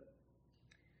another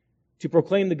to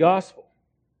proclaim the gospel.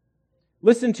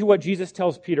 Listen to what Jesus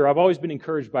tells Peter. I've always been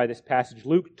encouraged by this passage.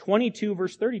 Luke 22,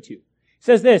 verse 32. It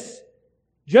says this,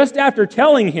 just after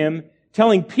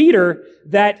telling Peter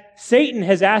that Satan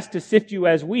has asked to sift you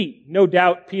as wheat. No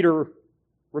doubt Peter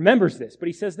remembers this, but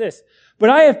he says this, but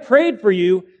I have prayed for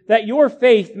you that your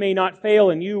faith may not fail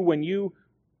in you when you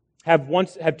have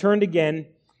turned again,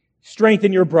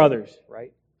 strengthen your brothers,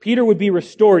 right? Peter would be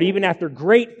restored even after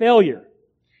great failure.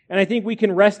 And I think we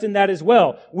can rest in that as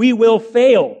well. We will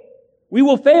fail. We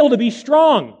will fail to be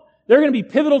strong. There are going to be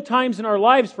pivotal times in our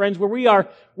lives, friends, where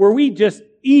we just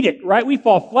eat it, right? We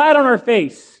fall flat on our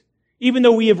face. Even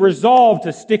though we have resolved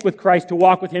to stick with Christ, to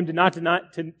walk with Him, to not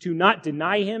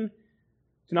deny Him,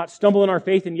 to not stumble in our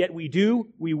faith, and yet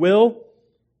we will.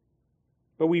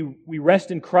 But we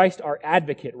rest in Christ, our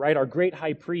advocate, right? Our great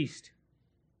high priest,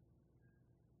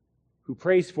 who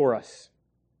prays for us,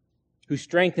 who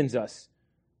strengthens us,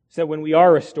 so that when we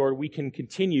are restored, we can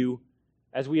continue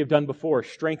as we have done before,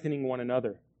 strengthening one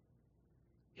another.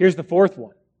 Here's the fourth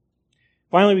one.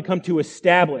 Finally, we come to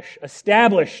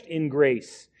established in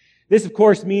grace. This, of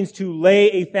course, means to lay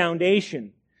a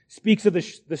foundation. Speaks of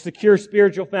the secure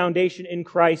spiritual foundation in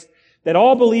Christ that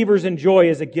all believers enjoy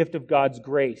as a gift of God's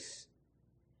grace.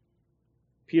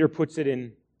 Peter puts it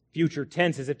in future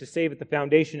tense as if to say that the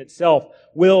foundation itself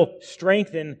will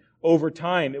strengthen over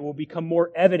time. It will become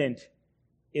more evident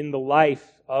in the life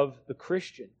of the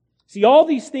Christian. See, all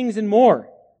these things and more.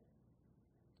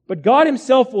 But God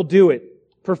Himself will do it.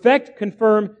 Perfect,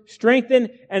 confirm, strengthen,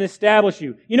 and establish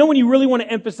you. You know when you really want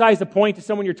to emphasize a point to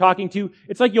someone you're talking to,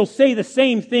 it's like you'll say the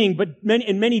same thing, but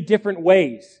in many different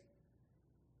ways.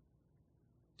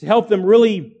 To help them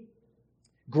really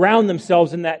ground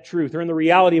themselves in that truth or in the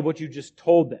reality of what you just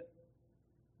told them.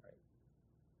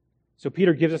 So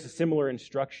Peter gives us a similar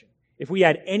instruction. If we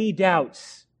had any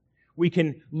doubts, We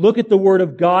can look at the Word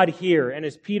of God here, and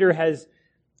as Peter has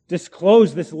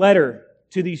disclosed this letter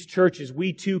to these churches,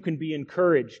 we too can be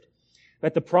encouraged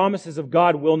that the promises of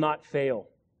God will not fail,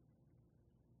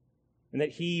 and that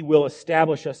He will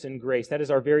establish us in grace. That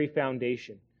is our very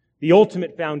foundation. The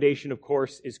ultimate foundation, of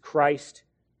course, is Christ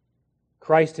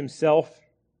Himself,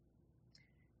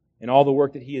 and all the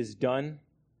work that He has done.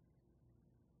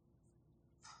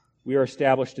 We are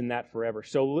established in that forever.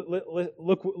 So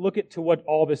look at to what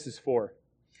all this is for.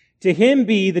 To Him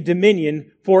be the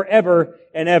dominion forever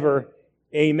and ever.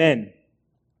 Amen.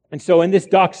 And so in this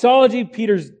doxology,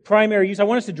 Peter's primary use, I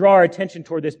want us to draw our attention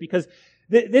toward this because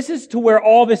this is to where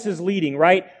all this is leading,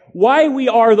 right? Why we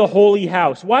are the holy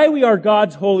house, why we are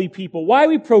God's holy people, why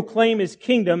we proclaim His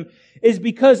kingdom is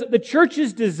because the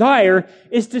church's desire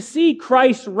is to see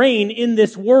Christ reign in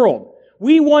this world.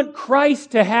 We want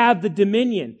Christ to have the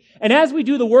dominion. And as we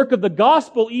do the work of the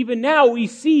gospel, even now we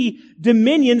see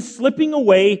dominion slipping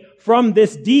away from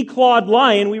this declawed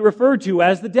lion we refer to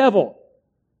as the devil.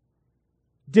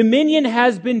 Dominion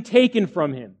has been taken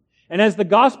from him. And as the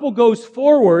gospel goes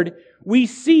forward, we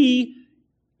see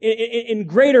in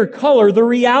greater color the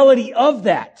reality of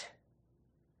that.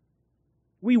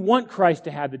 We want Christ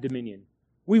to have the dominion.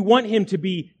 We want Him to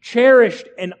be cherished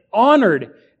and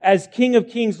honored as King of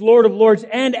Kings, Lord of Lords,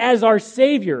 and as our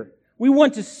Savior. We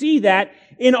want to see that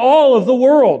in all of the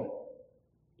world,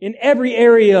 in every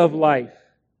area of life.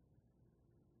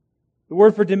 The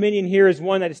word for dominion here is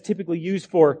one that is typically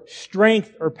used for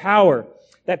strength or power.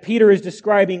 That Peter is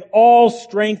describing all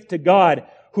strength to God,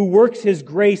 who works His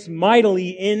grace mightily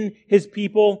in His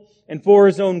people and for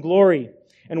His own glory.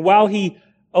 And while He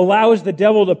allows the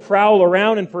devil to prowl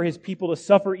around and for His people to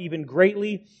suffer even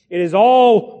greatly, it is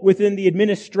all within the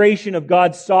administration of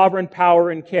God's sovereign power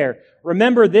and care.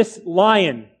 Remember, this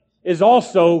lion is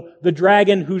also the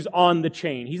dragon who's on the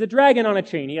chain. He's a dragon on a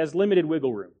chain. He has limited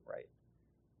wiggle room, right?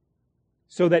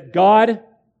 So that God,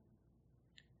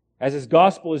 as His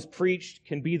gospel is preached,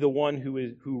 can be the one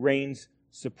who reigns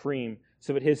supreme,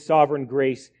 so that His sovereign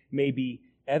grace may be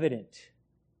evident.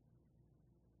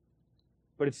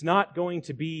 But it's not going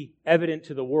to be evident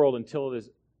to the world until it is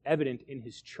evident in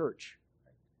His church.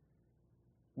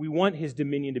 We want His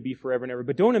dominion to be forever and ever.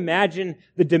 But don't imagine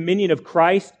the dominion of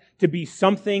Christ to be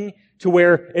something to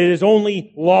where it is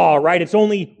only law, right? It's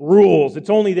only rules. It's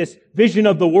only this vision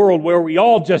of the world where we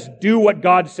all just do what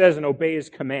God says and obey His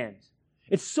commands.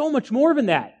 It's so much more than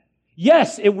that.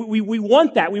 Yes, we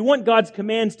want that. We want God's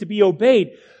commands to be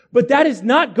obeyed. But that is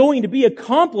not going to be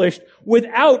accomplished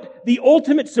without the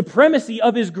ultimate supremacy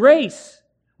of His grace.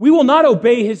 We will not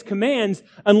obey His commands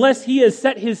unless He has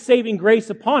set His saving grace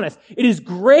upon us. It is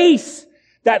grace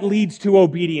that leads to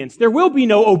obedience. There will be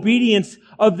no obedience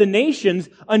of the nations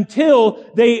until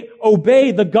they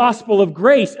obey the gospel of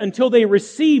grace, until they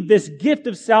receive this gift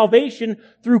of salvation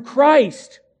through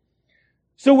Christ.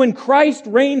 So when Christ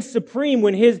reigns supreme,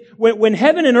 when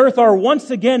heaven and earth are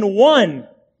once again one,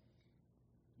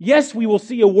 yes, we will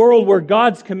see a world where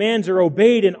God's commands are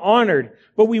obeyed and honored,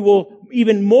 but we will,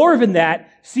 even more than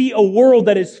that, see a world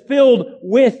that is filled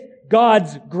with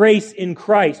God's grace in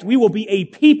Christ. We will be a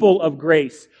people of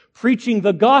grace, preaching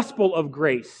the gospel of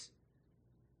grace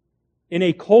in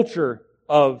a culture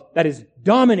that is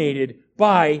dominated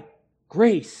by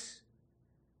grace.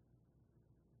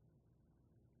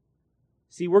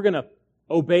 See, we're going to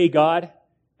obey God,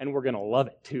 and we're going to love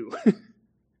it too.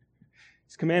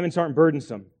 His commandments aren't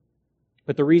burdensome.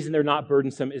 But the reason they're not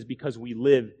burdensome is because we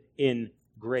live in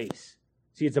grace.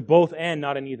 See, it's a both and,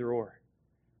 not an either or.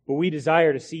 But we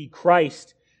desire to see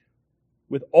Christ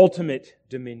with ultimate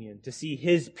dominion, to see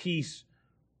His peace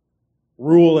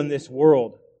rule in this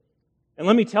world. And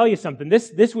let me tell you something.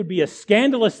 This would be a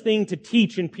scandalous thing to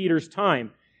teach in Peter's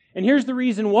time. And here's the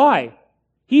reason why.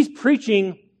 He's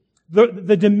preaching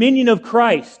the dominion of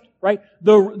Christ, right?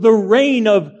 The reign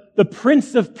of the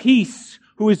Prince of Peace,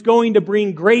 who is going to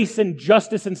bring grace and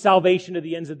justice and salvation to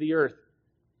the ends of the earth.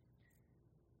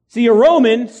 See, a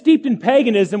Roman, steeped in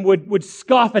paganism, would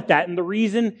scoff at that. And the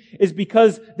reason is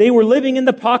because they were living in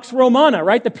the Pax Romana,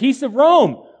 right? The peace of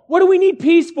Rome. What do we need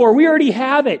peace for? We already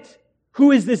have it.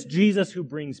 Who is this Jesus who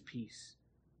brings peace?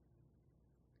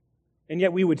 And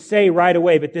yet we would say right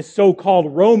away that this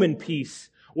so-called Roman peace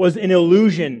was an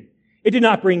illusion. It did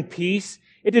not bring peace.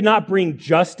 It did not bring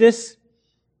justice.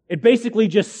 It basically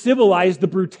just civilized the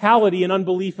brutality and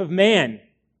unbelief of man.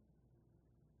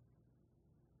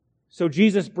 So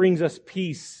Jesus brings us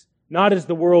peace, not as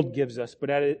the world gives us, but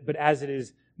as it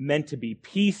is meant to be.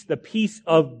 Peace, the peace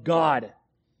of God.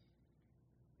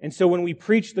 And so when we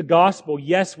preach the gospel,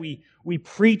 yes, we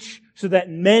preach so that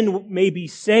men may be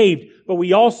saved, but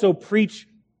we also preach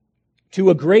to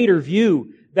a greater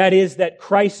view, that is, that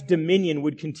Christ's dominion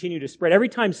would continue to spread. Every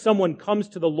time someone comes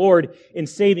to the Lord in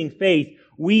saving faith,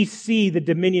 we see the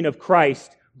dominion of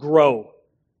Christ grow.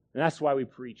 And that's why we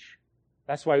preach.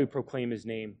 That's why we proclaim His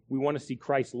name. We want to see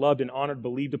Christ loved and honored,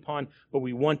 believed upon, but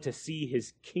we want to see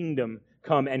His kingdom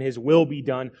come and His will be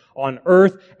done on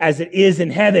earth as it is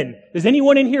in heaven. Does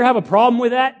anyone in here have a problem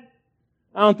with that?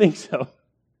 I don't think so.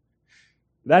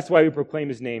 That's why we proclaim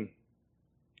His name.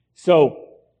 So,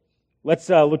 let's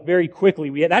look very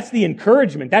quickly. That's the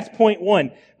encouragement. That's point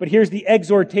one. But here's the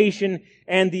exhortation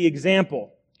and the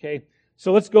example. Okay?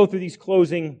 So let's go through these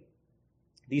closing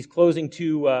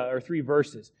 2 or 3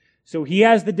 verses. So He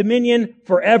has the dominion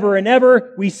forever and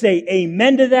ever. We say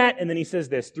amen to that. And then he says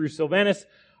this, through Silvanus,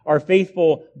 our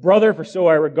faithful brother, for so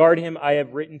I regard him, I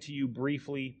have written to you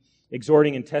briefly,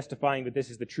 exhorting and testifying that this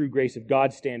is the true grace of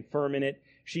God. Stand firm in it.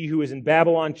 She who is in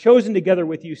Babylon, chosen together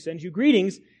with you, sends you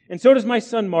greetings. And so does my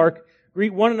son Mark.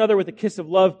 Greet one another with a kiss of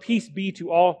love. Peace be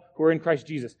to all who are in Christ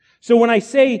Jesus. So when I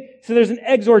say, so there's an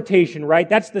exhortation, right?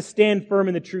 That's the stand firm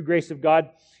in the true grace of God.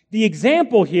 The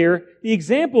example here, the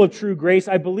example of true grace,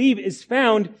 I believe, is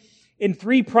found in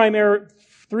three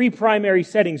primary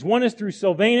settings. One is through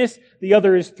Silvanus, the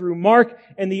other is through Mark,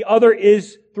 and the other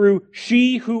is through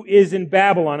she who is in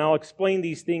Babylon. I'll explain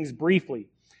these things briefly.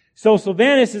 So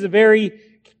Silvanus is a very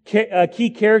key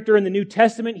character in the New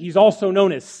Testament. He's also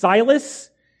known as Silas.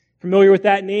 Familiar with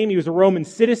that name? He was a Roman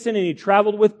citizen and he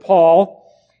traveled with Paul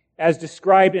as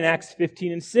described in Acts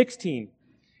 15 and 16.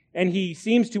 And he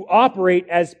seems to operate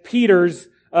as Peter's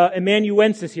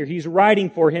amanuensis here. He's writing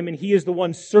for him and he is the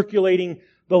one circulating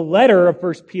the letter of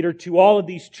 1 Peter to all of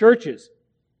these churches.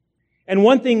 And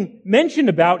one thing mentioned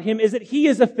about him is that he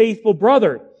is a faithful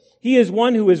brother. He is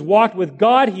one who has walked with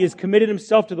God. He has committed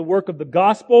himself to the work of the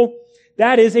gospel.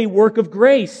 That is a work of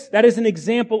grace. That is an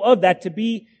example of that, to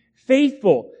be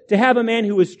faithful, to have a man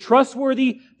who is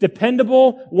trustworthy,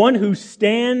 dependable, one who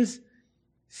stands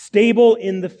stable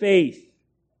in the faith.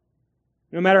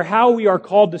 No matter how we are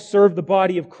called to serve the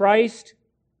body of Christ,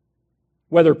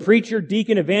 whether preacher,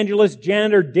 deacon, evangelist,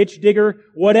 janitor, ditch digger,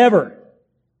 whatever,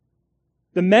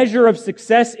 the measure of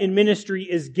success in ministry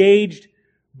is gauged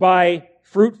by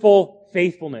fruitful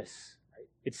faithfulness.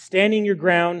 It's standing your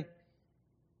ground.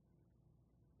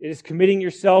 It is committing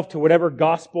yourself to whatever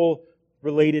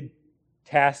gospel-related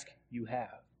task you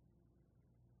have.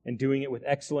 And doing it with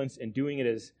excellence and doing it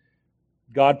as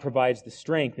God provides the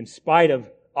strength in spite of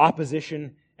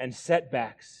opposition and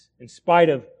setbacks, in spite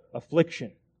of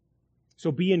affliction.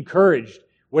 So be encouraged.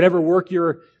 Whatever work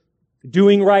you're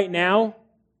doing right now,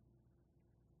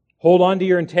 hold on to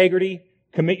your integrity.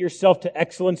 Commit yourself to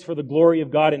excellence for the glory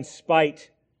of God in spite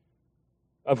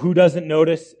of who doesn't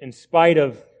notice, in spite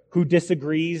of who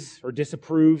disagrees or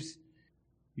disapproves.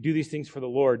 You do these things for the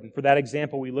Lord. And for that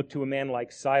example, we look to a man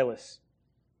like Silas.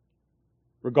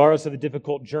 Regardless of the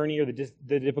difficult journey or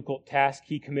the difficult task,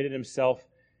 he committed himself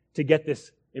to get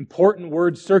this important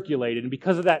word circulated. And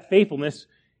because of that faithfulness,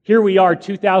 here we are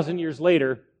 2,000 years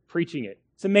later preaching it.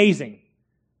 It's amazing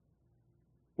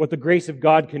what the grace of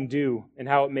God can do and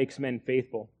how it makes men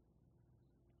faithful.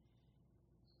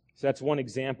 So that's one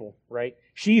example, right?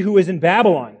 She who is in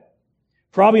Babylon.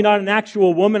 Probably not an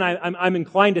actual woman. I'm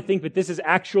inclined to think that this is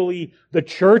actually the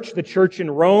church in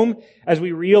Rome. As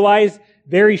we realize,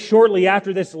 very shortly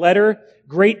after this letter,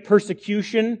 great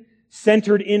persecution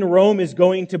centered in Rome is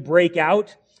going to break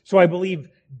out. So I believe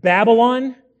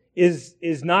Babylon is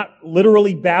not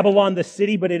literally Babylon the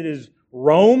city, but it is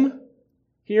Rome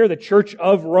here, the church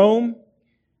of Rome,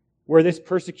 where this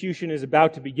persecution is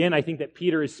about to begin. I think that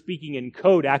Peter is speaking in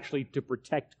code actually to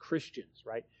protect Christians,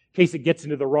 right? In case it gets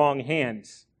into the wrong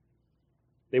hands.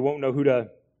 They won't know who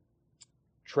to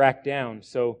track down.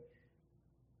 So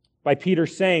by Peter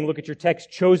saying, look at your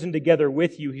text, chosen together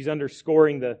with you, he's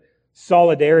underscoring the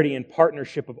solidarity and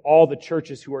partnership of all the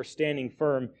churches who are standing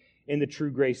firm in the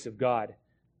true grace of God.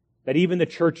 That even the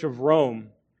church of Rome,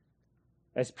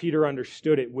 as Peter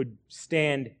understood it, would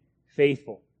stand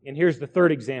faithful. And here's the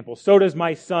third example. So does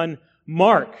my son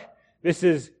Mark. This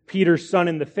is Peter's son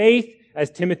in the faith, as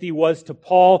Timothy was to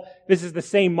Paul. This is the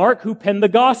same Mark who penned the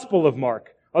Gospel of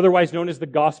Mark, otherwise known as the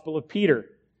Gospel of Peter.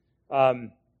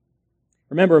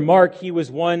 Remember, Mark, he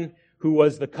was one who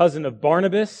was the cousin of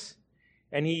Barnabas,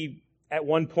 and he at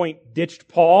one point ditched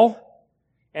Paul.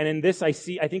 And in this, I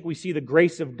think we see the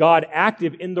grace of God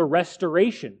active in the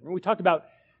restoration. When we talk about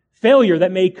failure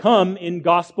that may come in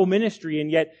gospel ministry, and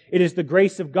yet it is the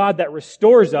grace of God that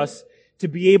restores us to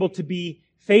be able to be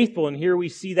faithful. And here we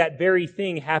see that very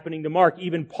thing happening to Mark.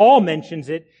 Even Paul mentions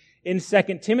it in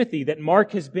 2 Timothy, that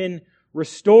Mark has been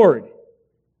restored.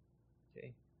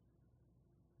 Okay.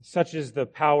 Such is the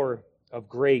power of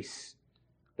grace,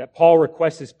 that Paul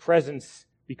requests his presence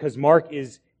because Mark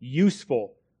is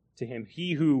useful to him.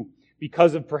 He who,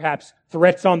 because of perhaps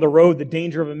threats on the road, the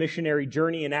danger of a missionary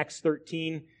journey in Acts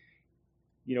 13,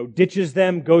 ditches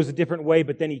them, goes a different way,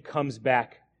 but then he comes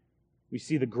back. We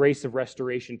see the grace of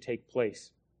restoration take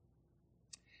place.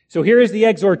 So here is the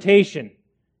exhortation,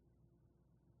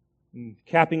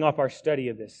 capping off our study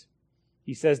of this.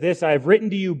 He says this, I have written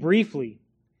to you briefly,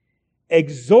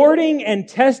 exhorting and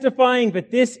testifying that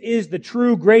this is the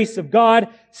true grace of God.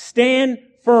 Stand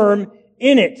firm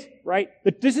in it, right?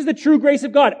 This is the true grace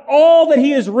of God. All that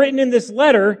he has written in this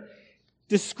letter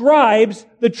describes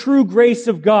the true grace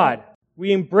of God.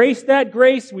 We embrace that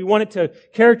grace. We want it to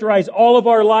characterize all of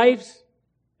our lives.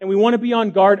 And we want to be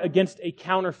on guard against a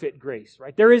counterfeit grace,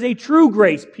 right? There is a true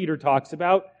grace, Peter talks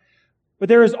about, but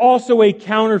there is also a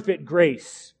counterfeit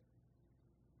grace.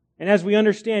 And as we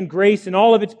understand grace and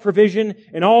all of its provision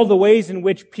and all the ways in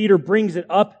which Peter brings it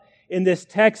up in this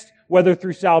text, whether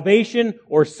through salvation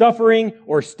or suffering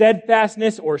or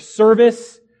steadfastness or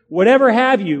service, whatever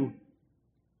have you,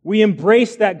 we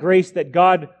embrace that grace that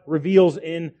God reveals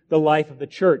in the life of the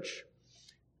church.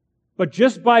 But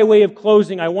just by way of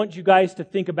closing, I want you guys to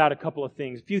think about a couple of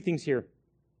things, a few things here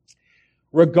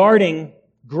regarding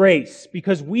grace,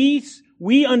 because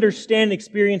we understand and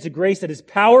experience a grace that is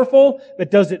powerful, that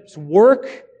does its work,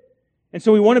 and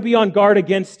so we want to be on guard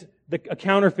against a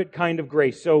counterfeit kind of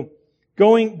grace. So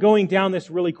going down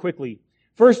this really quickly.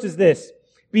 First is this,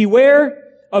 beware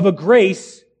of a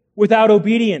grace without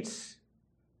obedience.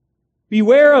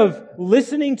 Beware of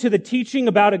listening to the teaching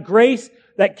about a grace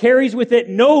that carries with it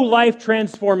no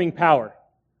life-transforming power.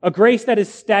 A grace that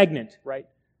is stagnant, right?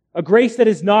 A grace that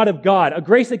is not of God. A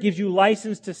grace that gives you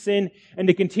license to sin and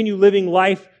to continue living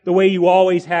life the way you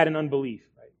always had in unbelief.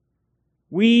 Right?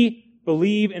 We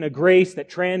believe in a grace that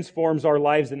transforms our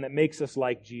lives and that makes us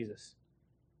like Jesus.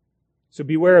 So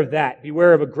beware of that.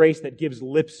 Beware of a grace that gives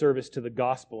lip service to the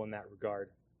gospel in that regard.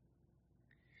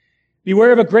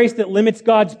 Beware of a grace that limits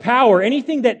God's power.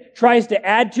 Anything that tries to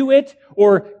add to it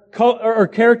or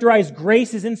characterize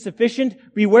grace as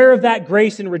insufficient, beware of that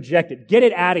grace and reject it. Get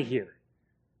it out of here.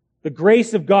 The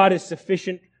grace of God is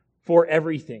sufficient for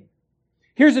everything.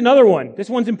 Here's another one. This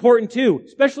one's important too,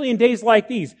 especially in days like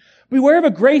these. Beware of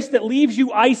a grace that leaves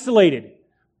you isolated.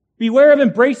 Beware of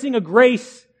embracing a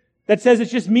grace that says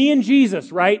it's just me and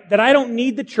Jesus, right? That I don't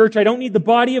need the church. I don't need the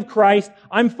body of Christ.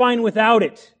 I'm fine without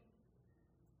it.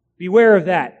 Beware of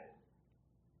that.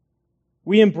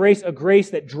 We embrace a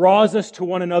grace that draws us to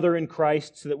one another in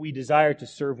Christ so that we desire to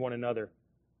serve one another.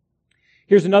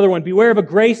 Here's another one. Beware of a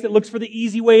grace that looks for the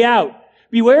easy way out.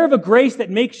 Beware of a grace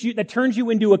that turns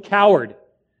you into a coward,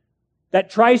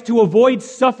 that tries to avoid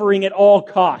suffering at all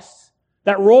costs,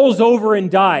 that rolls over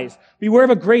and dies. Beware of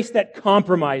a grace that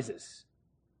compromises.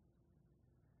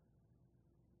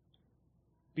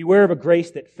 Beware of a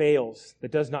grace that fails,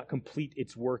 that does not complete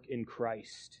its work in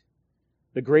Christ.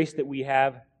 The grace that we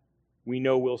have, we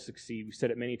know will succeed. We've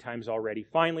said it many times already.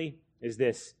 Finally, is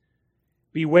this.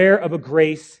 Beware of a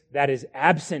grace that is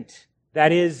absent.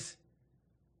 That is,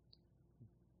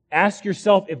 ask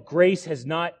yourself if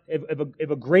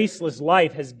a graceless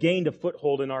life has gained a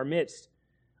foothold in our midst.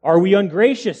 Are we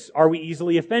ungracious? Are we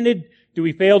easily offended? Do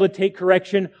we fail to take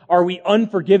correction? Are we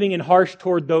unforgiving and harsh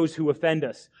toward those who offend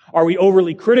us? Are we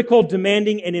overly critical,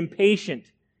 demanding, and impatient?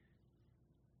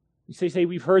 You say,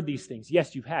 we've heard these things.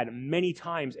 Yes, you've had many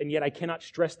times, and yet I cannot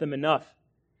stress them enough.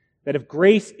 That if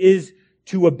grace is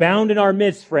to abound in our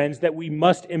midst, friends, that we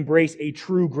must embrace a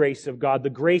true grace of God. The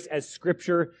grace as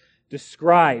Scripture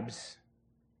describes.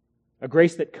 A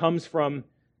grace that comes from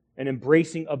an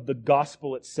embracing of the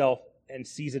gospel itself and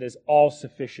sees it as all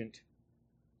sufficient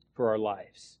for our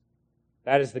lives.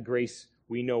 That is the grace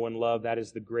we know and love. That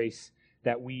is the grace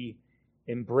that we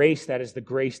embrace. That is the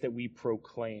grace that we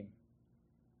proclaim.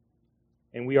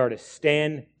 And we are to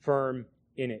stand firm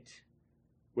in it.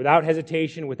 Without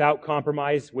hesitation, without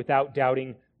compromise, without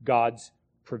doubting God's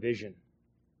provision.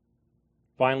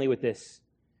 Finally, with this,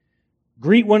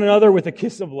 greet one another with a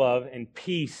kiss of love and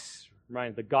peace.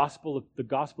 Right, the gospel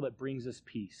that brings us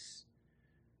peace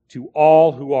to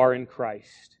all who are in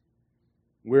Christ.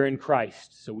 We're in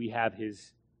Christ, so we have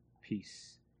His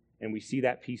peace. And we see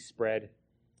that peace spread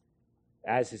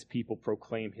as His people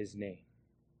proclaim His name.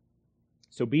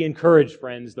 So be encouraged,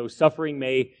 friends, though suffering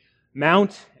may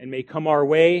mount and may come our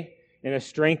way in a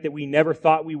strength that we never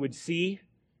thought we would see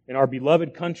in our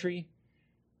beloved country,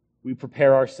 we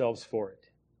prepare ourselves for it.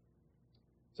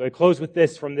 So I close with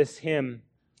this from this hymn,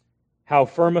 How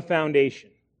Firm a Foundation.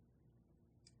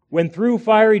 When through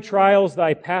fiery trials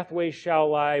thy pathway shall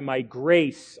lie, my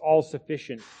grace all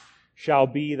sufficient shall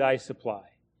be thy supply.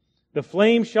 The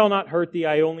flame shall not hurt thee,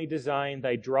 I only design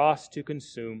thy dross to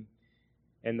consume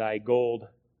and thy gold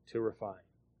to refine.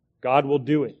 God will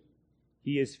do it.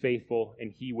 He is faithful,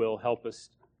 and He will help us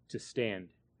to stand.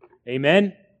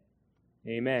 Amen?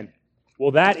 Amen.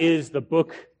 Well, that is the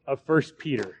book of 1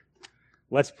 Peter.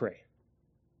 Let's pray.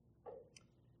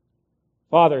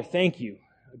 Father, thank you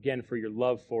again for your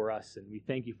love for us, and we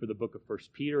thank you for the book of 1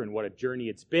 Peter and what a journey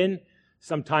it's been.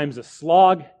 Sometimes a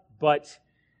slog, but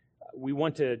we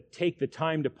want to take the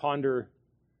time to ponder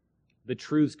the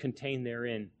truths contained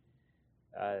therein,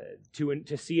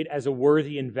 to see it as a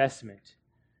worthy investment,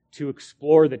 to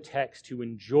explore the text, to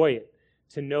enjoy it,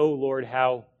 to know, Lord,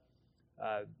 how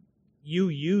you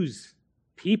use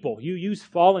people, you use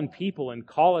fallen people and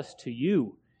call us to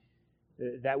you,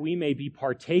 that we may be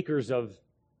partakers of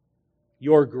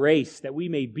your grace, that we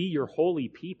may be your holy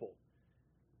people,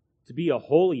 to be a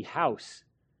holy house.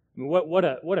 I mean,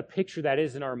 what a picture that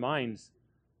is in our minds,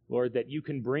 Lord, that you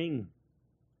can bring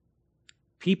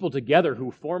people together who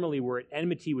formerly were at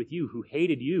enmity with you, who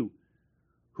hated you,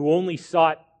 who only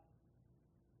sought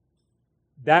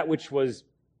that which was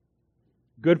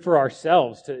good for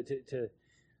ourselves, to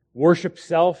worship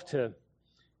self, to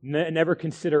never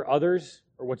consider others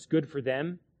or what's good for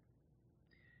them,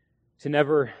 to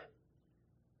never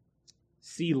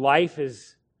see life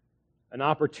as an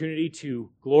opportunity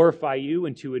to glorify you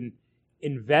and to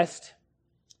invest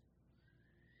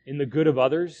in the good of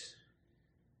others,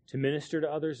 to minister to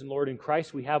others. And Lord, in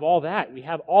Christ, we have all that. We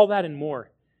have all that and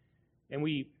more. And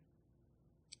we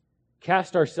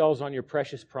cast ourselves on your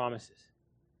precious promises,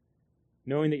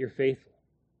 knowing that you're faithful,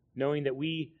 knowing that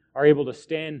we are able to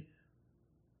stand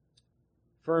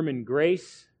firm in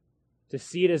grace, to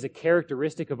see it as a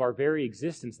characteristic of our very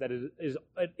existence, that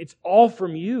it's all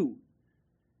from you.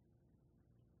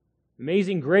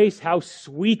 Amazing grace, how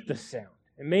sweet the sound.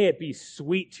 And may it be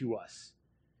sweet to us.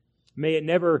 May it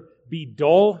never be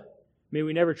dull. May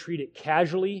we never treat it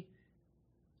casually.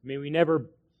 May we never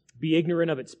be ignorant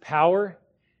of its power.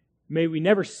 May we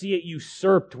never see it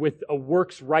usurped with a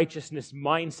works righteousness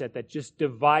mindset that just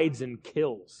divides and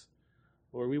kills.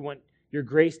 Lord, we want your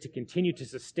grace to continue to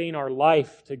sustain our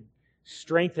life, to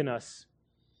strengthen us,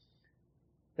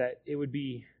 that it would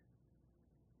be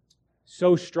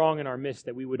so strong in our midst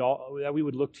that we would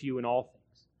look to you in all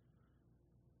things.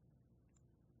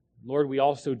 Lord, we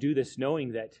also do this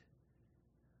knowing that,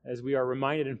 as we are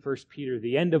reminded in 1 Peter,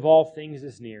 the end of all things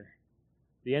is near.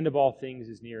 The end of all things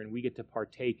is near, and we get to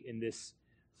partake in this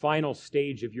final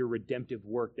stage of your redemptive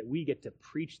work, that we get to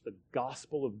preach the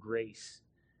gospel of grace.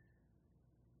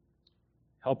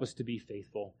 Help us to be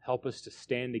faithful. Help us to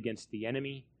stand against the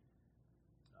enemy.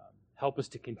 Help us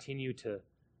to continue to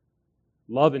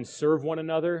love and serve one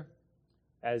another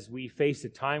as we face a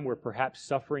time where perhaps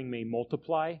suffering may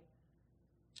multiply.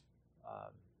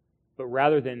 But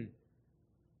rather than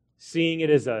seeing it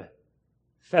as a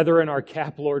feather in our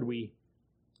cap, Lord, we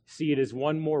see it as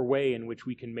one more way in which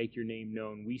we can make your name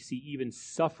known. We see even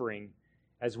suffering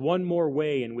as one more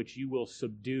way in which you will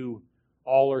subdue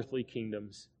all earthly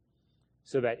kingdoms,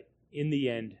 so that in the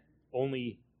end,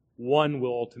 only one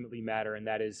will ultimately matter, and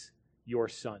that is your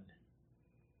Son,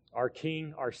 our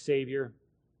King, our Savior,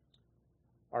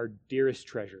 our dearest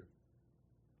treasure.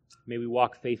 May we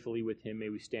walk faithfully with Him. May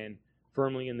we stand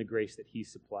firmly in the grace that He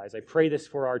supplies. I pray this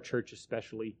for our church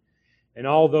especially, and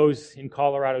all those in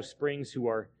Colorado Springs who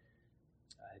are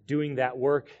doing that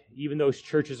work, even those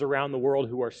churches around the world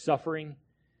who are suffering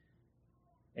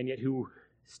and yet who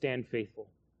stand faithful.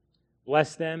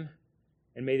 Bless them,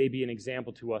 and may they be an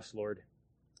example to us, Lord,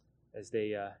 as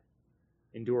they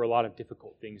endure a lot of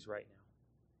difficult things right now.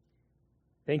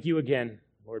 Thank you again,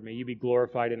 Lord. May you be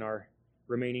glorified in our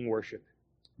remaining worship.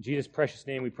 In Jesus' precious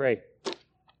name we pray.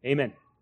 Amen.